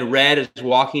Red is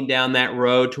walking down that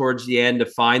road towards the end to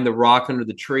find the rock under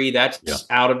the tree. That's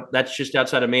just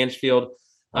outside of Mansfield.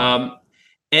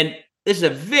 And this is a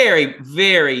very,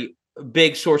 very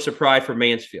big source of pride for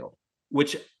Mansfield,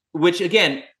 which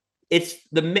again, it's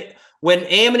when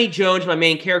Amity Jones, my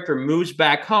main character, moves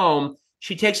back home,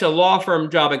 she takes a law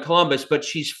firm job in Columbus, but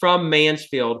she's from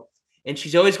Mansfield, and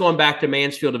she's always going back to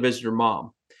Mansfield to visit her mom.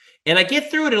 And I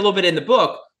get through it a little bit in the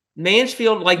book.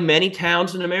 Mansfield, like many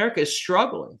towns in America, is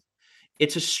struggling.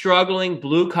 It's a struggling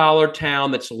blue-collar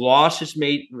town that's lost its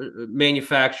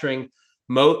manufacturing.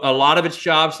 A lot of its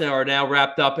jobs are now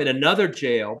wrapped up in another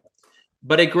jail.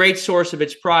 But a great source of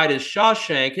its pride is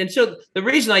Shawshank. And so the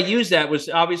reason I use that was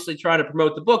obviously trying to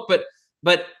promote the book.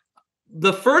 But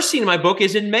the first scene in my book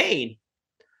is in Maine.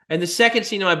 And the second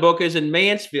scene in my book is in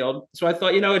Mansfield. So I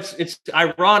thought, it's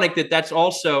ironic that that's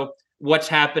also what's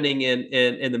happening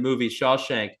in the movie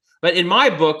Shawshank. But in my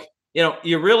book,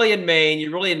 you're really in Maine,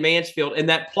 you're really in Mansfield. And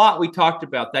that plot we talked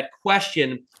about, that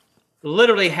question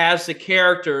literally has the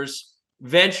characters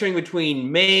venturing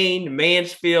between Maine,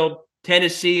 Mansfield,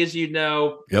 Tennessee, as you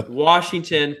know, Yep.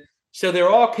 Washington. So they're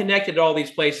all connected to all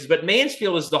these places. But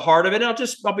Mansfield is the heart of it.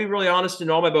 And I'll be really honest in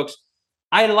all my books.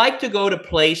 I like to go to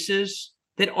places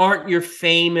that aren't your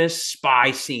famous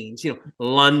spy scenes,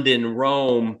 London,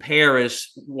 Rome,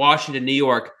 Paris, Washington, New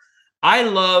York. I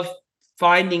love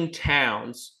finding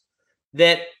towns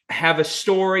that have a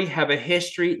story, have a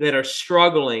history, that are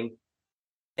struggling.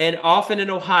 And often in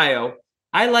Ohio,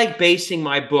 I like basing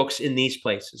my books in these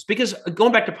places because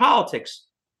going back to politics,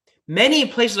 many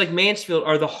places like Mansfield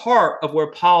are the heart of where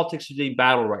politics is being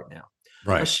battled right now.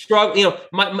 Right. A struggle,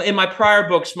 in my prior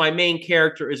books, my main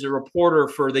character is a reporter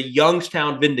for the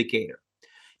Youngstown Vindicator.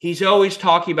 He's always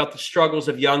talking about the struggles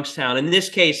of Youngstown. In this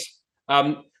case,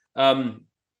 Amity,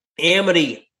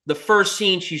 the first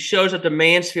scene, she shows up to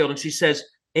Mansfield and she says,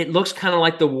 it looks kind of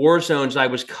like the war zones I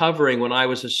was covering when I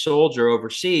was a soldier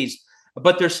overseas.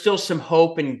 But there's still some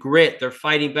hope and grit. They're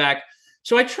fighting back.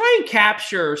 So I try and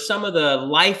capture some of the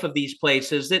life of these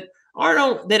places that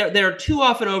are too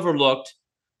often overlooked,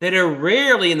 that are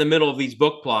rarely in the middle of these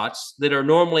book plots, that are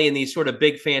normally in these sort of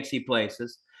big fancy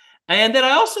places. And that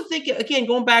I also think, again,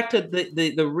 going back to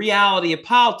the reality of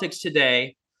politics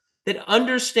today, that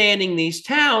understanding these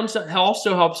towns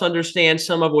also helps understand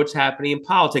some of what's happening in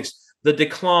politics, the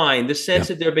decline, the sense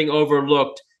that they're being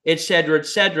overlooked, et cetera,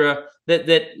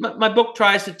 that my book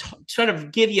tries to sort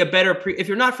of give you a better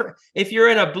if you're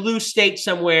in a blue state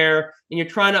somewhere and you're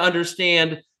trying to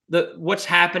understand what's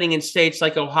happening in states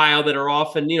like Ohio that are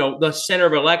often, the center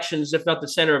of elections, if not the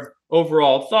center of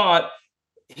overall thought,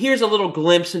 here's a little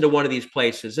glimpse into one of these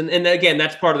places. And again,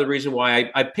 that's part of the reason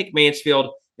why I picked Mansfield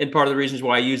and part of the reasons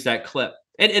why I use that clip.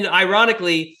 And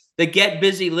ironically, the get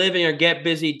busy living or get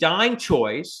busy dying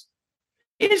choice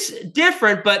is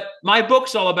different, but my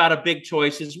book's all about a big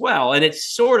choice as well. And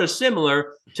it's sort of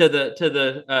similar to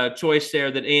the choice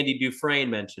there that Andy Dufresne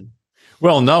mentioned.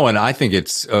 Well, no, and I think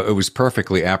it was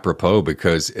perfectly apropos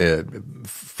because,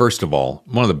 first of all,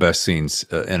 one of the best scenes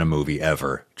in a movie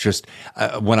ever. Just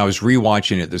when I was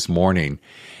rewatching it this morning,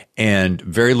 and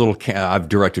very little. I've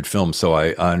directed film, so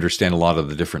I understand a lot of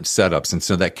the different setups, and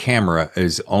so that camera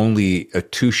is only a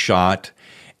 2-shot,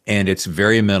 and it's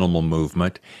very minimal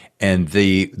movement, and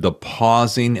the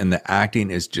pausing and the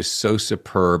acting is just so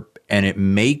superb. And it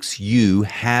makes you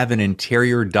have an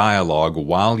interior dialogue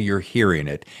while you're hearing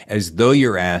it, as though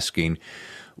you're asking,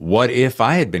 what if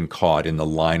I had been caught in the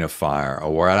line of fire,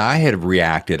 or I had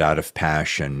reacted out of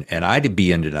passion and I'd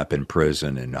be ended up in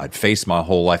prison and I'd face my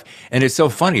whole life. And it's so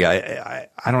funny. I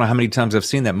don't know how many times I've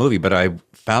seen that movie, but I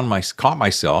caught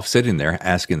myself sitting there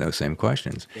asking those same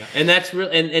questions. Yeah. And that's real.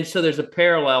 And so there's a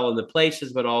parallel in the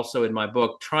places, but also in my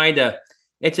book,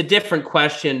 it's a different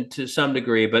question to some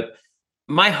degree, but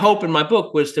my hope in my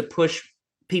book was to push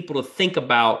people to think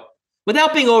about,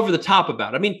 without being over the top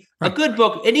about it. I mean, a good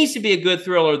book, it needs to be a good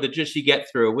thriller that just you get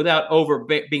through without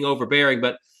being overbearing.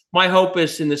 But my hope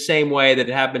is in the same way that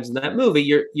it happens in that movie,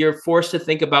 you're forced to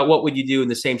think about what would you do in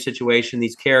the same situation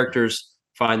these characters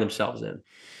find themselves in.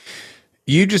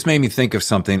 You just made me think of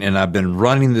something, and I've been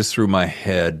running this through my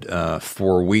head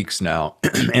for weeks now.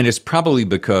 And it's probably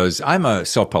because I'm a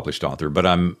self-published author, but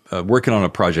I'm working on a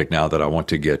project now that I want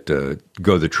to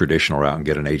go the traditional route and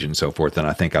get an agent and so forth. And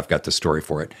I think I've got the story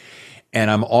for it. And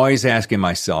I'm always asking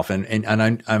myself, and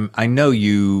I know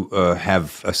you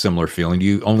have a similar feeling.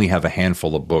 You only have a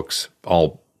handful of books,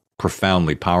 all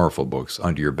profoundly powerful books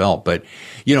under your belt. But,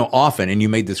 often, and you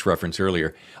made this reference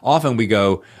earlier, often we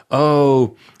go,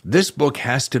 oh, this book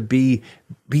has to be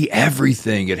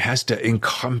everything. It has to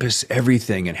encompass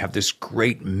everything and have this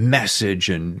great message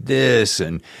and this.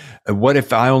 And what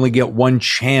if I only get one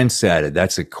chance at it?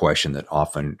 That's a question that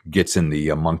often gets in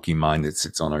the monkey mind that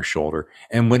sits on our shoulder.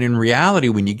 And when in reality,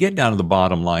 when you get down to the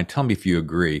bottom line, tell me if you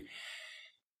agree,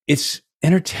 it's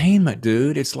entertainment,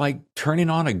 dude. It's like turning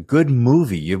on a good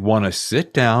movie. You want to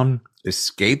sit down,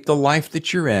 escape the life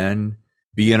that you're in,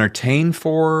 be entertained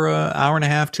for an hour and a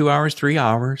half, 2 hours, 3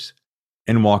 hours,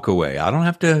 and walk away. I don't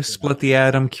have to split the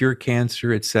atom, cure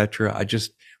cancer, etc. I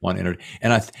just want to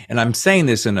and I'm saying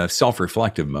this in a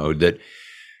self-reflective mode that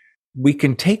we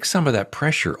can take some of that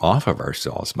pressure off of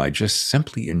ourselves by just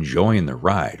simply enjoying the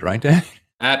ride, right, Dan?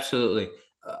 Absolutely.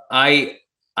 I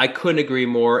couldn't agree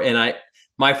more. And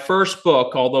my first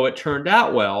book, although it turned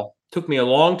out well, took me a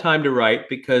long time to write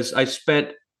because I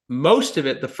spent most of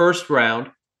it, the first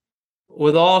round,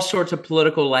 with all sorts of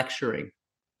political lecturing.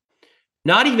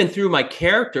 Not even through my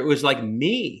character. It was like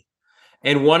me.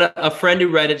 And a friend who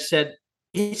read it said,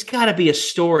 it's got to be a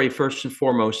story first and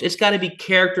foremost. It's got to be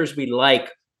characters we like.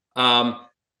 The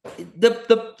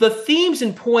themes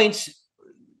and points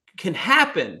can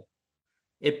happen.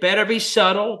 It better be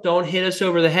subtle. Don't hit us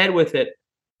over the head with it.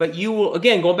 But you will,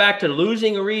 again, go back to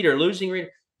losing a reader.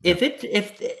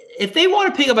 If they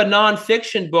want to pick up a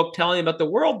nonfiction book telling about the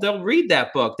world, they'll read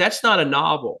that book. That's not a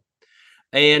novel.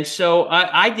 And so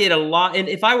I did a lot. And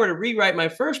if I were to rewrite my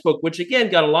first book, which again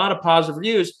got a lot of positive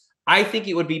reviews, I think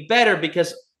it would be better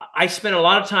because I spent a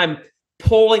lot of time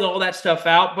pulling all that stuff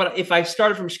out. But if I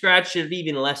started from scratch, there'd be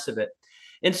even less of it.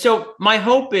 And so my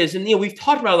hope is, and we've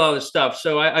talked about a lot of this stuff,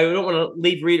 so I don't want to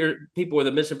leave people with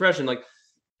a misimpression. Like,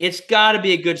 it's got to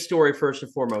be a good story first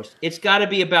and foremost. It's got to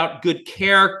be about good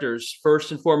characters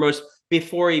first and foremost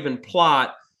before even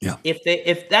plot. Yeah.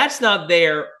 If that's not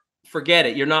there, forget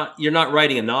it. You're not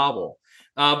writing a novel.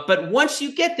 But once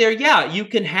you get there, yeah, you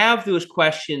can have those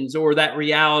questions or that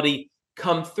reality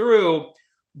come through.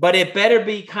 But it better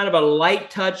be kind of a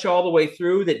light touch all the way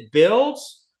through that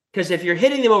builds. Because if you're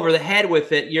hitting them over the head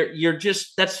with it, you're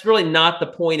just, that's really not the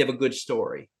point of a good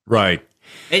story. Right.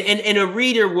 And a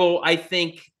reader will,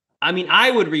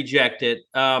 I would reject it.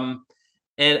 And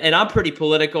I'm pretty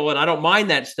political and I don't mind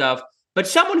that stuff. But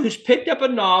someone who's picked up a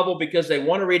novel because they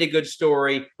want to read a good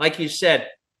story, like you said,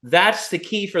 that's the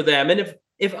key for them. And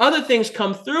if other things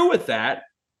come through with that,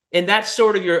 and that's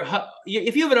sort of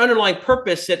if you have an underlying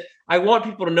purpose that I want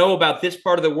people to know about this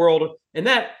part of the world, and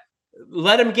that,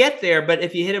 let them get there. But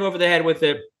if you hit them over the head with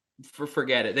it,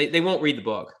 forget it. They won't read the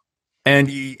book. And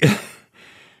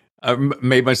I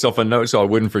made myself a note so I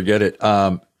wouldn't forget it.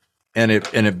 And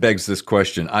it begs this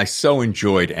question. I so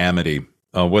enjoyed Amity.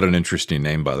 What an interesting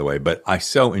name, by the way. But I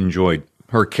so enjoyed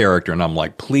her character, and I'm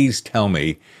like, please tell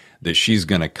me that she's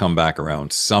going to come back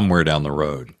around somewhere down the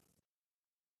road.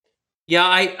 Yeah,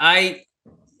 I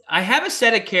have a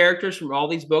set of characters from all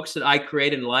these books that I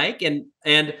create and like, and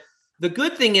the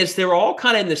good thing is they're all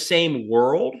kind of in the same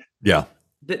world. Yeah.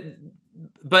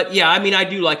 But yeah, I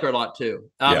do like her a lot too.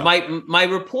 My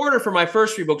reporter for my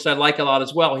first 3 books I like a lot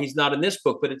as well. He's not in this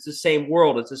book, but it's the same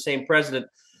world. It's the same president.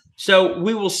 So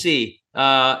we will see.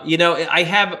 I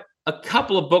have a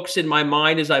couple of books in my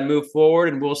mind as I move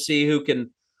forward, and we'll see who can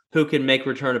make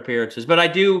return appearances.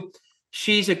 But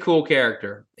she's a cool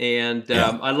character, and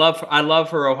I love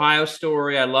her Ohio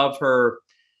story. I love her.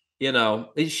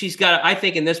 I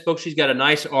think in this book, she's got a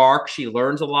nice arc. She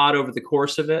learns a lot over the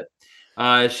course of it.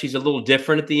 She's a little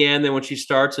different at the end than when she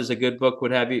starts, as a good book would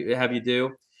have you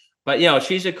do. But,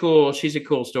 she's a cool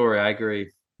story. I agree.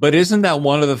 But isn't that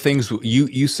one of the things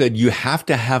you said? You have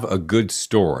to have a good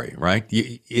story, right?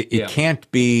 It can't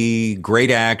be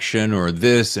great action or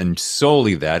this and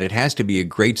solely that. It has to be a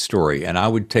great story. And I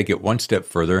would take it one step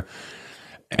further.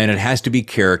 And it has to be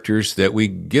characters that we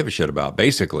give a shit about,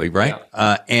 basically, right?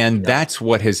 Yeah. That's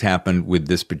what has happened with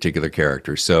this particular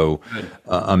character. So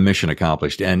a mission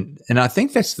accomplished. And I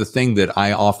think that's the thing that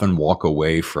I often walk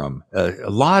away from. A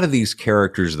lot of these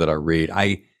characters that I read,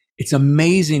 it's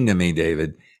amazing to me,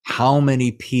 David, how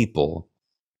many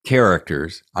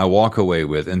characters I walk away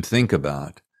with and think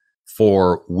about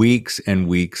for weeks and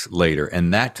weeks later.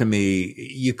 And that, to me,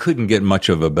 you couldn't get much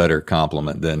of a better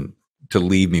compliment than to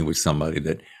leave me with somebody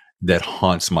that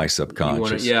haunts my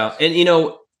subconscious.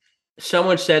 And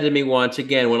someone said to me once,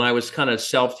 again, when I was kind of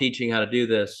self-teaching how to do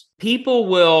this, people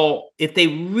will, if they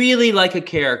really like a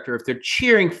character, if they're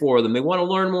cheering for them, they want to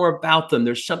learn more about them,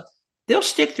 they'll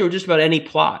stick through just about any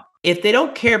plot. If they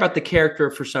don't care about the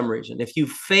character for some reason, if you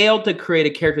failed to create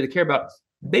a character they care about,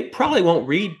 they probably won't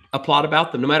read a plot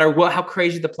about them, no matter how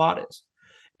crazy the plot is.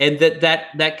 And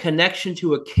that connection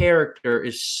to a character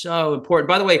is so important.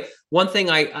 By the way, one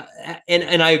thing I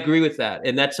agree with that.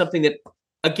 And that's something that,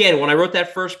 again, when I wrote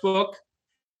that first book,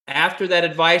 after that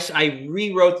advice, I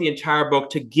rewrote the entire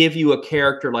book to give you a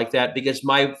character like that, because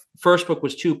my first book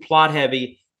was too plot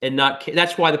heavy and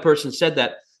that's why the person said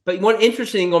that. But one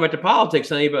interesting thing, going back to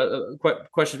politics, I have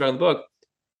questions around the book.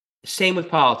 Same with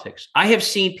politics. I have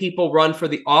seen people run for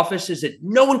the offices that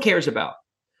no one cares about.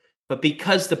 But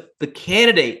because the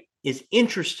candidate is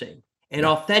interesting and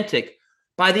authentic,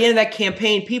 by the end of that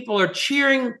campaign, people are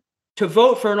cheering to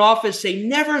vote for an office they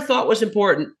never thought was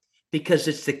important, because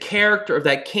it's the character of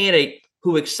that candidate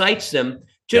who excites them.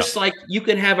 Just like you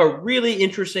can have a really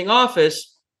interesting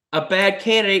office, a bad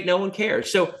candidate, no one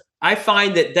cares. So I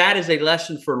find that is a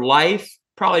lesson for life,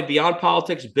 probably beyond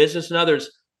politics, business, and others.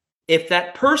 If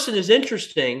that person is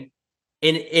interesting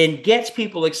and gets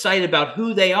people excited about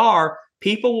who they are,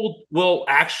 people will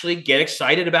actually get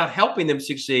excited about helping them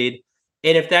succeed.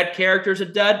 And if that character is a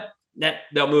dud,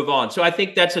 they'll move on. So I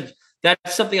think that's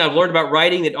something I've learned about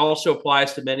writing that also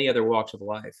applies to many other walks of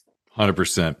life.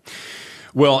 100%.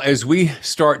 Well, as we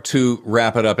start to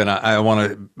wrap it up, and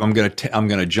I'm going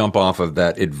to jump off of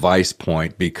that advice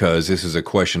point, because this is a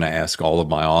question I ask all of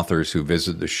my authors who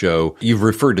visit the show. You've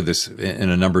referred to this in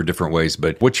a number of different ways,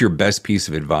 but what's your best piece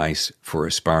of advice for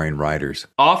aspiring writers?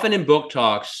 Often in book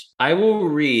talks, I will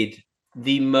read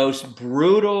the most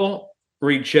brutal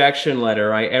rejection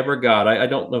letter I ever got. I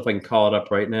don't know if I can call it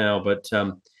up right now, but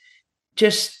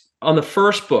just on the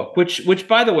first book, which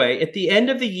by the way, at the end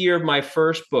of the year of my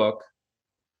first book,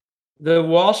 the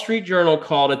Wall Street Journal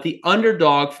called it the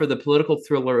underdog for the political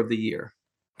thriller of the year.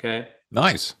 Okay.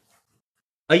 Nice.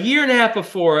 A year and a half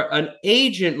before, an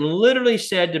agent literally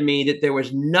said to me that there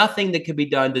was nothing that could be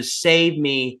done to save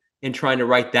me in trying to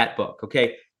write that book.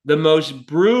 Okay. The most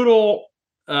brutal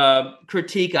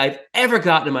critique I've ever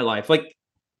gotten in my life. Like,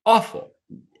 awful.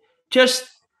 Just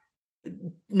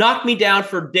knocked me down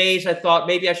for days. I thought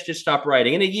maybe I should just stop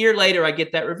writing. And a year later, I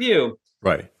get that review.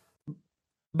 Right.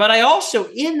 But I also,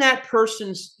 in that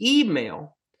person's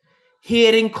email, he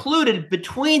had included,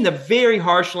 between the very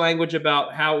harsh language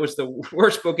about how it was the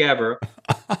worst book ever,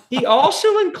 he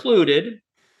also included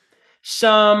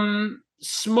some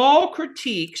small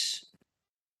critiques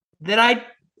that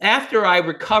after I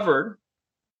recovered,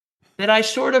 that I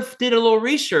sort of did a little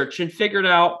research and figured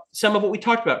out some of what we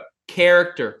talked about.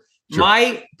 Character. Sure.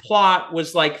 My plot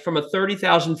was like from a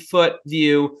 30,000-foot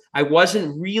view. I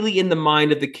wasn't really in the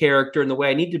mind of the character in the way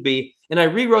I need to be. And I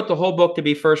rewrote the whole book to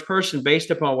be first person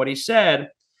based upon what he said.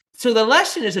 So the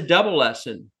lesson is a double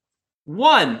lesson.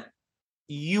 One,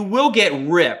 you will get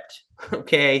ripped,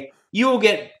 okay? You will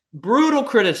get brutal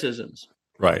criticisms.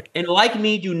 Right. And like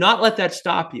me, do not let that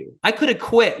stop you. I could have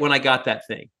quit when I got that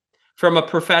thing from a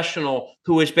professional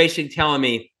who was basically telling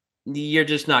me, you're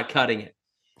just not cutting it.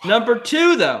 Number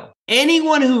two, though,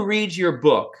 anyone who reads your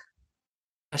book,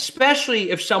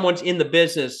 especially if someone's in the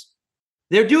business,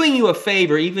 they're doing you a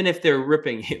favor, even if they're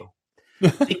ripping you.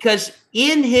 Because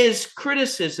in his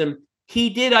criticism,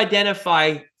 he did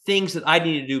identify things that I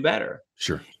need to do better.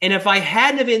 Sure. And if I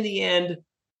hadn't have in the end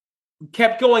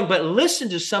kept going, but listened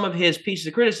to some of his pieces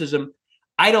of criticism,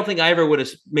 I don't think I ever would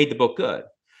have made the book good.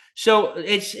 So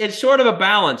it's sort of a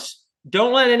balance.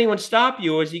 Don't let anyone stop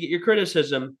you as you get your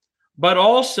criticism. But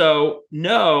also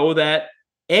know that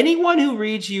anyone who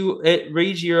reads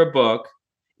your book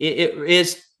it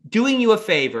is doing you a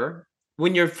favor.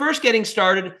 When you're first getting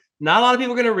started, not a lot of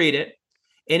people are going to read it.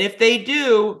 And if they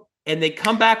do, and they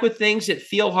come back with things that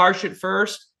feel harsh at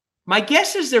first, my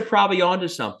guess is they're probably onto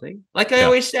something. Like I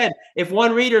always said, if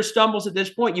one reader stumbles at this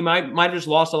point, you might have just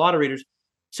lost a lot of readers.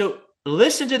 So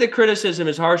listen to the criticism,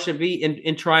 as harsh as it be,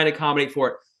 and try and accommodate for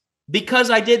it. Because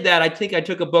I did that, I think I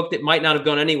took a book that might not have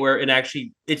gone anywhere, and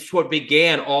actually it's what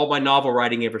began all my novel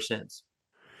writing ever since.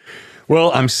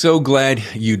 Well, I'm so glad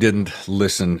you didn't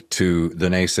listen to the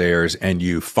naysayers and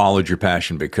you followed your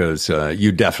passion, because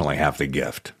you definitely have the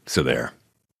gift. So there.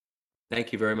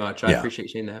 Thank you very much. I appreciate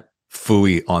you saying that.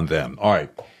 Phooey on them. All right.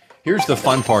 Here's the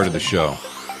fun part of the show.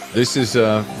 This is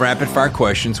rapid fire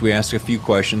questions. We ask a few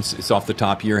questions. It's off the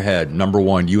top of your head. Number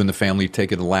one, you and the family take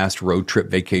the last road trip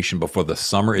vacation before the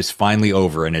summer is finally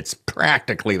over, and it's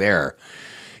practically there.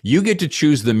 You get to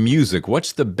choose the music.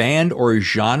 What's the band or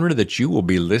genre that you will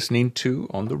be listening to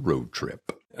on the road trip?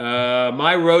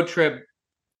 My road trip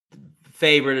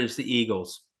favorite is the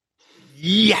Eagles.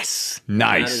 Yes.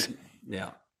 Nice.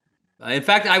 In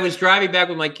fact, I was driving back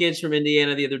with my kids from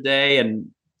Indiana the other day, and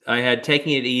I had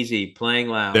Taking It Easy, playing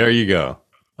loud. There you go.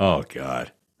 Oh,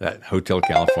 God. That Hotel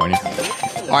California.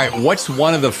 All right. What's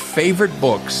one of the favorite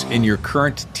books in your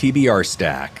current TBR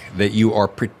stack that you are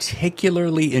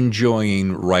particularly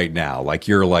enjoying right now? Like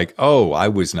you're like, oh, I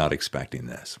was not expecting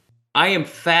this. I am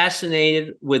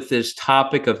fascinated with this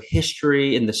topic of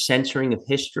history and the censoring of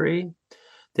history.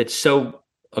 That's so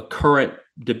a current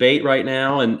debate right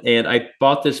now. And I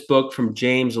bought this book from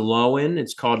James Loewen.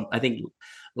 It's called, I think,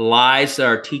 Lies That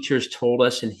Our Teachers Told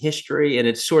Us in History. And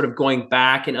it's sort of going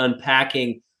back and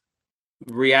unpacking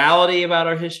reality about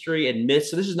our history and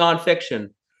myths. So this is nonfiction.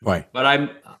 Right. But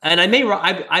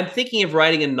I'm thinking of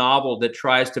writing a novel that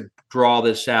tries to draw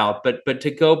this out, but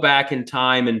to go back in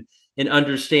time and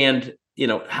understand,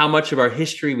 how much of our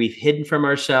history we've hidden from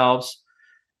ourselves.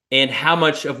 and how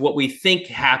much of what we think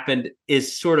happened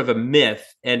is sort of a myth.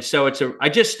 And so I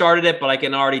just started it, but I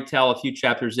can already tell a few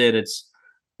chapters in,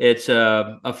 it's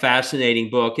a fascinating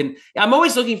book. And I'm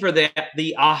always looking for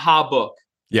the aha book.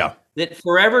 Yeah. That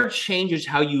forever changes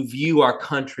how you view our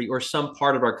country or some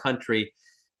part of our country.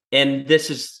 And this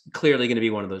is clearly going to be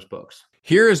one of those books.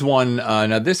 Here is one.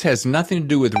 Now, this has nothing to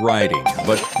do with writing,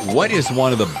 but what is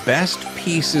one of the best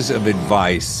pieces of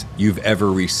advice you've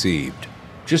ever received,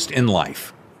 just in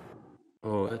life?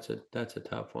 Oh, that's a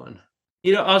tough one.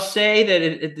 I'll say that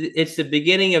it's the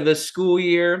beginning of the school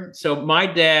year. So my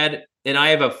dad and I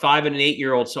have a 5 and an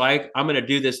 8-year-old. So I'm going to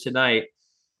do this tonight.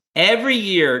 Every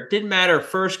year, didn't matter,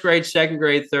 first grade, second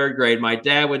grade, third grade, my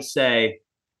dad would say,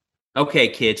 okay,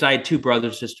 kids, I had 2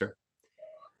 brothers and sister.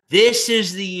 This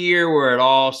is the year where it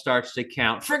all starts to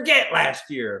count. Forget last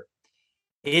year.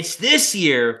 It's this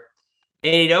year.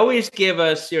 And he'd always give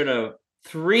us,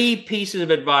 3 pieces of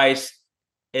advice.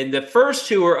 And the first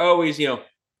 2 are always,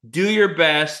 do your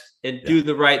best and do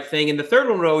the right thing. And the third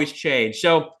one would always change.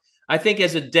 So I think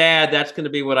as a dad, that's going to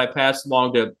be what I pass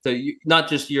along to not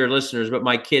just your listeners, but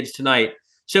my kids tonight.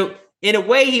 So in a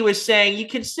way, he was saying you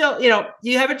can still,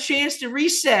 you have a chance to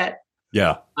reset.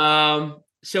 Yeah.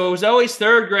 So it was always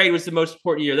third grade was the most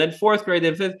important year, then fourth grade,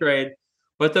 then fifth grade.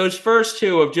 But those first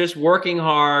 2 of just working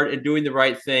hard and doing the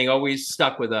right thing always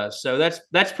stuck with us. So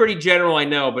that's pretty general, I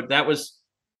know, but that was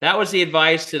the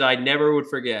advice that I never would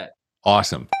forget.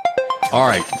 Awesome. All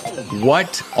right.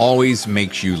 What always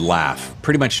makes you laugh?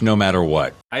 Pretty much no matter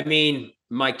what. I mean,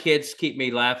 my kids keep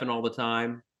me laughing all the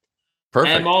time.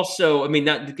 Perfect. And I'm also,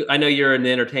 I know you're in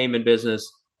the entertainment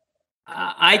business.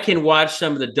 I can watch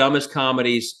some of the dumbest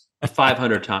comedies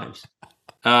 500 times.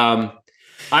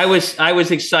 I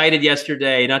was excited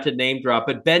yesterday, not to name drop,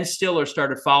 but Ben Stiller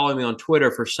started following me on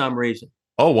Twitter for some reason.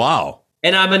 Oh, wow.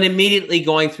 And I'm immediately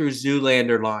going through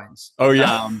Zoolander lines. Oh,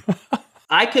 yeah.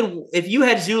 I could, if you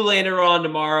had Zoolander on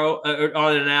tomorrow,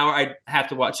 on an hour, I'd have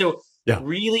to watch. So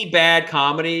really bad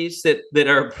comedies that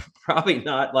are probably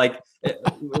not like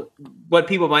what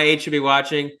people my age should be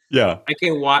watching. Yeah. I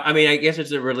can watch. I mean, I guess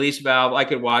it's a release valve. I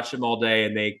could watch them all day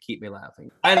and they keep me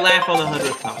laughing. I laugh on the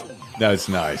 100th time. That's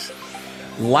nice.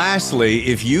 Lastly,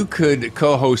 if you could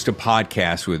co-host a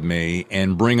podcast with me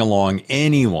and bring along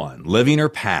anyone, living or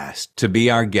past, to be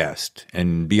our guest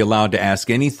and be allowed to ask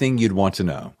anything you'd want to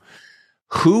know,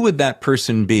 who would that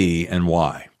person be and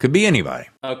why? Could be anybody.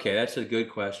 Okay, that's a good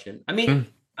question. I mean,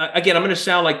 again, I'm going to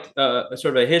sound like a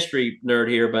sort of a history nerd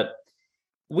here, but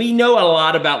we know a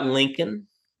lot about Lincoln.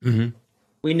 Mm-hmm.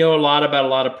 We know a lot about a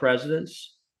lot of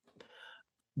presidents.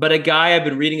 But a guy I've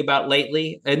been reading about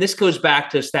lately, and this goes back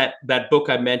to that book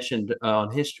I mentioned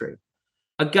on history,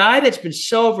 a guy that's been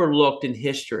so overlooked in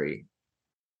history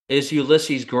is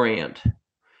Ulysses Grant,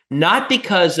 not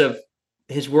because of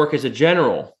his work as a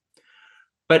general,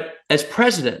 but as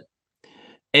president.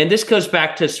 And this goes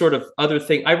back to sort of other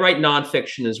things. I write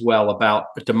nonfiction as well about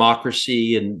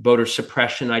democracy and voter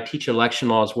suppression. I teach election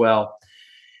law as well.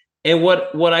 And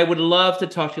what I would love to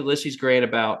talk to Ulysses Grant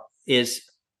about is,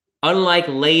 unlike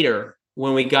later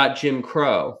when we got Jim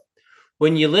Crow,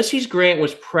 when Ulysses Grant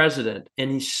was president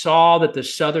and he saw that the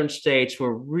southern states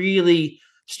were really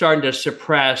starting to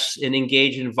suppress and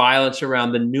engage in violence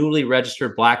around the newly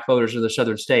registered black voters in the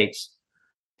southern states,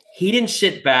 he didn't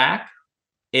sit back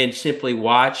and simply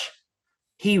watch.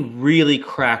 He really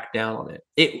cracked down on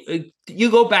it.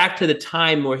 You go back to the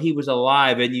time where he was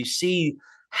alive and you see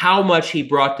how much he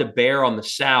brought to bear on the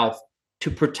South to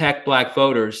protect black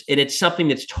voters. And it's something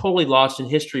that's totally lost in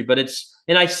history, but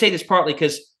and I say this partly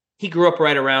because he grew up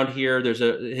right around here.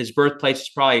 His birthplace is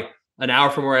probably an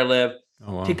hour from where I live.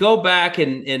 Oh, wow. To go back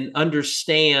and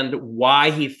understand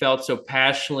why he felt so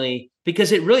passionately,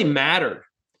 because it really mattered.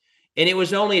 And it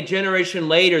was only a generation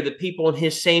later that people in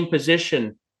his same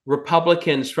position,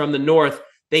 Republicans from the North,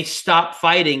 they stopped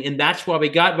fighting. And that's why we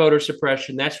got voter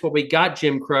suppression. That's why we got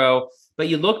Jim Crow. But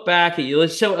you look back at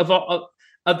Ulysses. So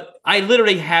I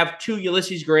literally have 2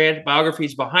 Ulysses Grant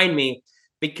biographies behind me,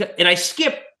 and I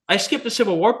skip the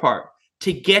Civil War part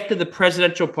to get to the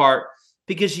presidential part,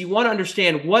 because you want to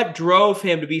understand what drove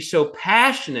him to be so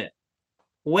passionate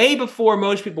way before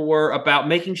most people were about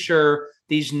making sure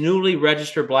these newly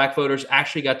registered black voters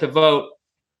actually got to vote.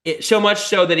 So much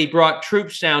so that he brought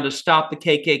troops down to stop the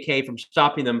KKK from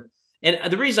stopping them.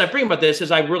 And the reason I bring about this is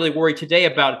I really worry today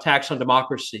about attacks on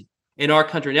democracy in our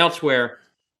country and elsewhere.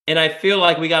 And I feel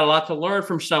like we got a lot to learn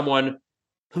from someone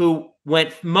who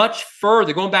went much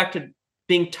further, going back to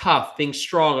being tough, being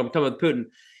strong. I'm talking about Putin.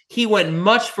 He went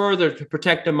much further to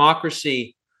protect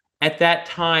democracy at that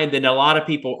time than a lot of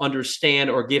people understand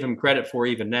or give him credit for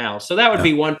even now. So that would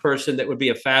be one person that would be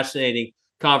a fascinating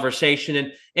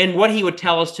conversation and what he would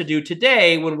tell us to do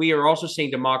today when we are also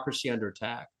seeing democracy under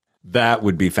attack. That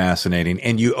would be fascinating.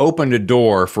 And you opened a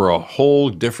door for a whole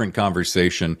different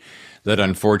conversation that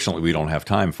unfortunately we don't have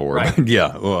time for. Right. But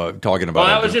yeah, talking about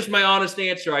that was just my honest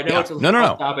answer. I know it's a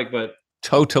hot topic, but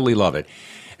totally love it.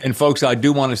 And folks, I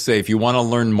do want to say, if you want to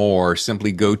learn more,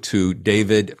 simply go to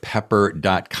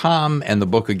davidpepper.com. And the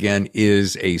book, again,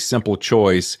 is A Simple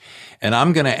Choice. And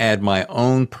I'm going to add my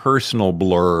own personal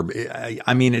blurb.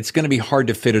 I mean, it's going to be hard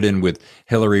to fit it in with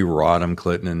Hillary Rodham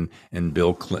Clinton and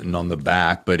Bill Clinton on the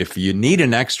back. But if you need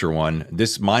an extra one,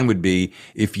 mine would be,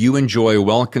 if you enjoy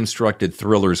well-constructed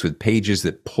thrillers with pages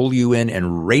that pull you in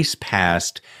and race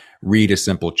past, read A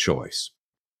Simple Choice.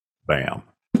 Bam.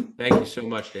 Thank you so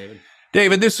much, David.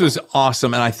 David, this was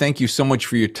awesome, and I thank you so much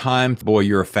for your time. Boy,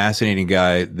 you're a fascinating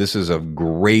guy. This is a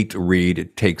great read.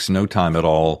 It takes no time at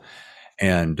all,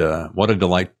 and what a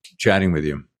delight chatting with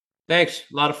you. Thanks.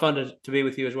 A lot of fun to be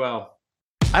with you as well.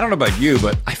 I don't know about you,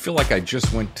 but I feel like I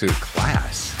just went to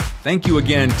class. Thank you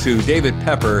again to David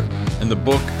Pepper and the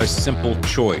book, A Simple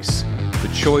Choice.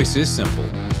 The choice is simple.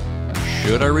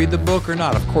 Should I read the book or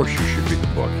not? Of course you should read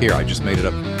the book. Here, I just made it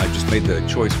up. I just made the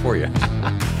choice for you.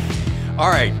 All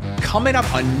right, coming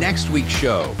up on next week's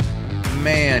show,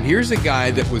 man, here's a guy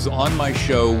that was on my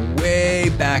show way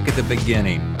back at the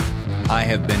beginning. I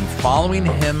have been following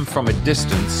him from a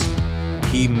distance.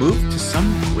 He moved to some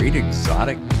great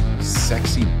exotic,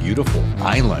 sexy, beautiful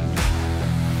island.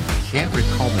 Can't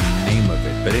recall the name of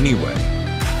it, but anyway,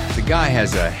 the guy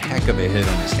has a heck of a hit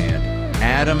on his hand.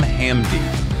 Adam Hamdy,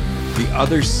 The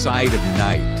Other Side of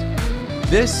Night.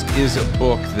 This is a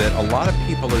book that a lot of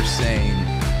people are saying,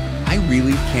 I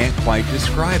really can't quite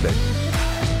describe it.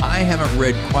 I haven't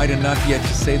read quite enough yet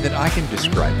to say that I can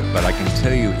describe it, but I can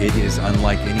tell you it is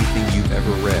unlike anything you've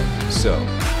ever read. So,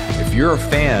 if you're a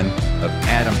fan of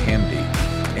Adam Hamdy,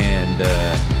 and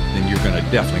then you're going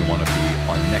to definitely want to be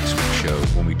on next week's show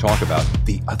when we talk about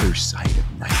The Other Side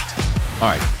of Night. All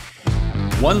right.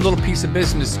 One little piece of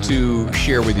business to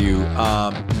share with you.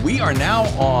 We are now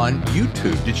on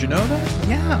YouTube. Did you know that?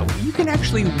 Yeah, you can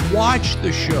actually watch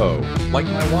the show, like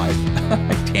my wife.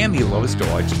 Tammy loves to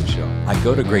watch the show. I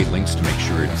go to great lengths to make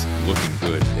sure it's looking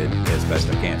good as best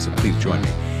I can, so please join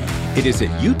me. It is at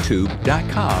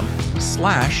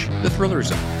youtube.com/The Thriller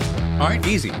Zone. All right,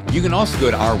 easy. You can also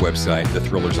go to our website,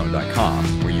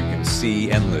 thethrillerzone.com, where you can see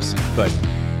and listen. But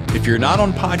if you're not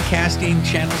on podcasting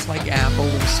channels like Apple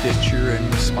and Stitcher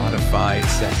and Spotify,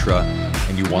 etc.,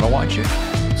 and you want to watch it,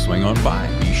 swing on by.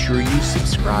 Be sure you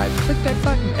subscribe. Click that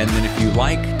button. And then if you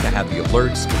like to have the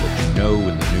alerts to let you know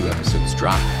when the new episodes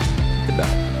drop, hit the bell.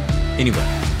 Anyway,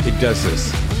 it does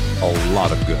us a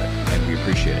lot of good, and we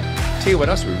appreciate it. Tell you what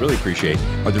else we really appreciate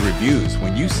are the reviews.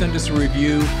 When you send us a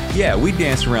review, yeah, we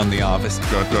dance around the office.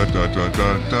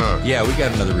 Yeah, we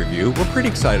got another review. We're pretty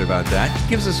excited about that. It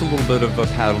gives us a little bit of a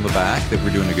pat on the back that we're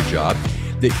doing a good job,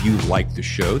 that you like the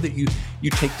show, that you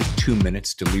take the 2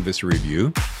 minutes to leave us a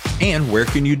review. And where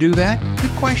can you do that?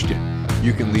 Good question.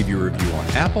 You can leave your review on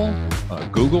Apple,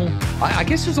 Google. I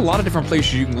guess there's a lot of different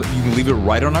places you can leave it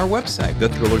right on our website,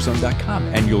 thethrillerzone.com,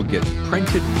 and you'll get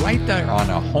printed right there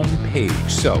on our home page.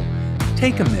 So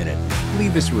take a minute,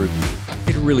 leave us a review.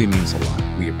 It really means a lot.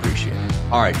 We appreciate it.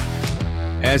 All right.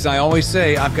 As I always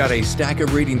say, I've got a stack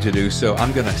of reading to do, so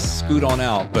I'm going to scoot on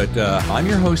out. But I'm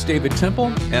your host, David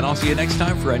Temple, and I'll see you next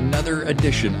time for another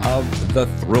edition of The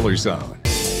Thriller Zone.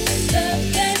 The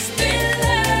best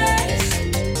thrillers,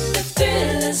 The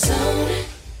Thriller Zone.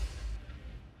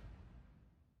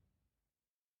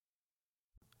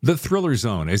 The Thriller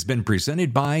Zone has been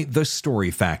presented by The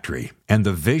Story Factory and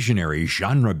the visionary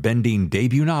genre-bending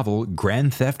debut novel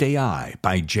Grand Theft AI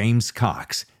by James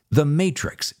Cox. The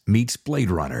Matrix meets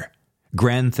Blade Runner.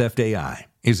 Grand Theft AI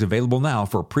is available now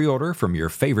for pre-order from your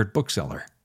favorite bookseller.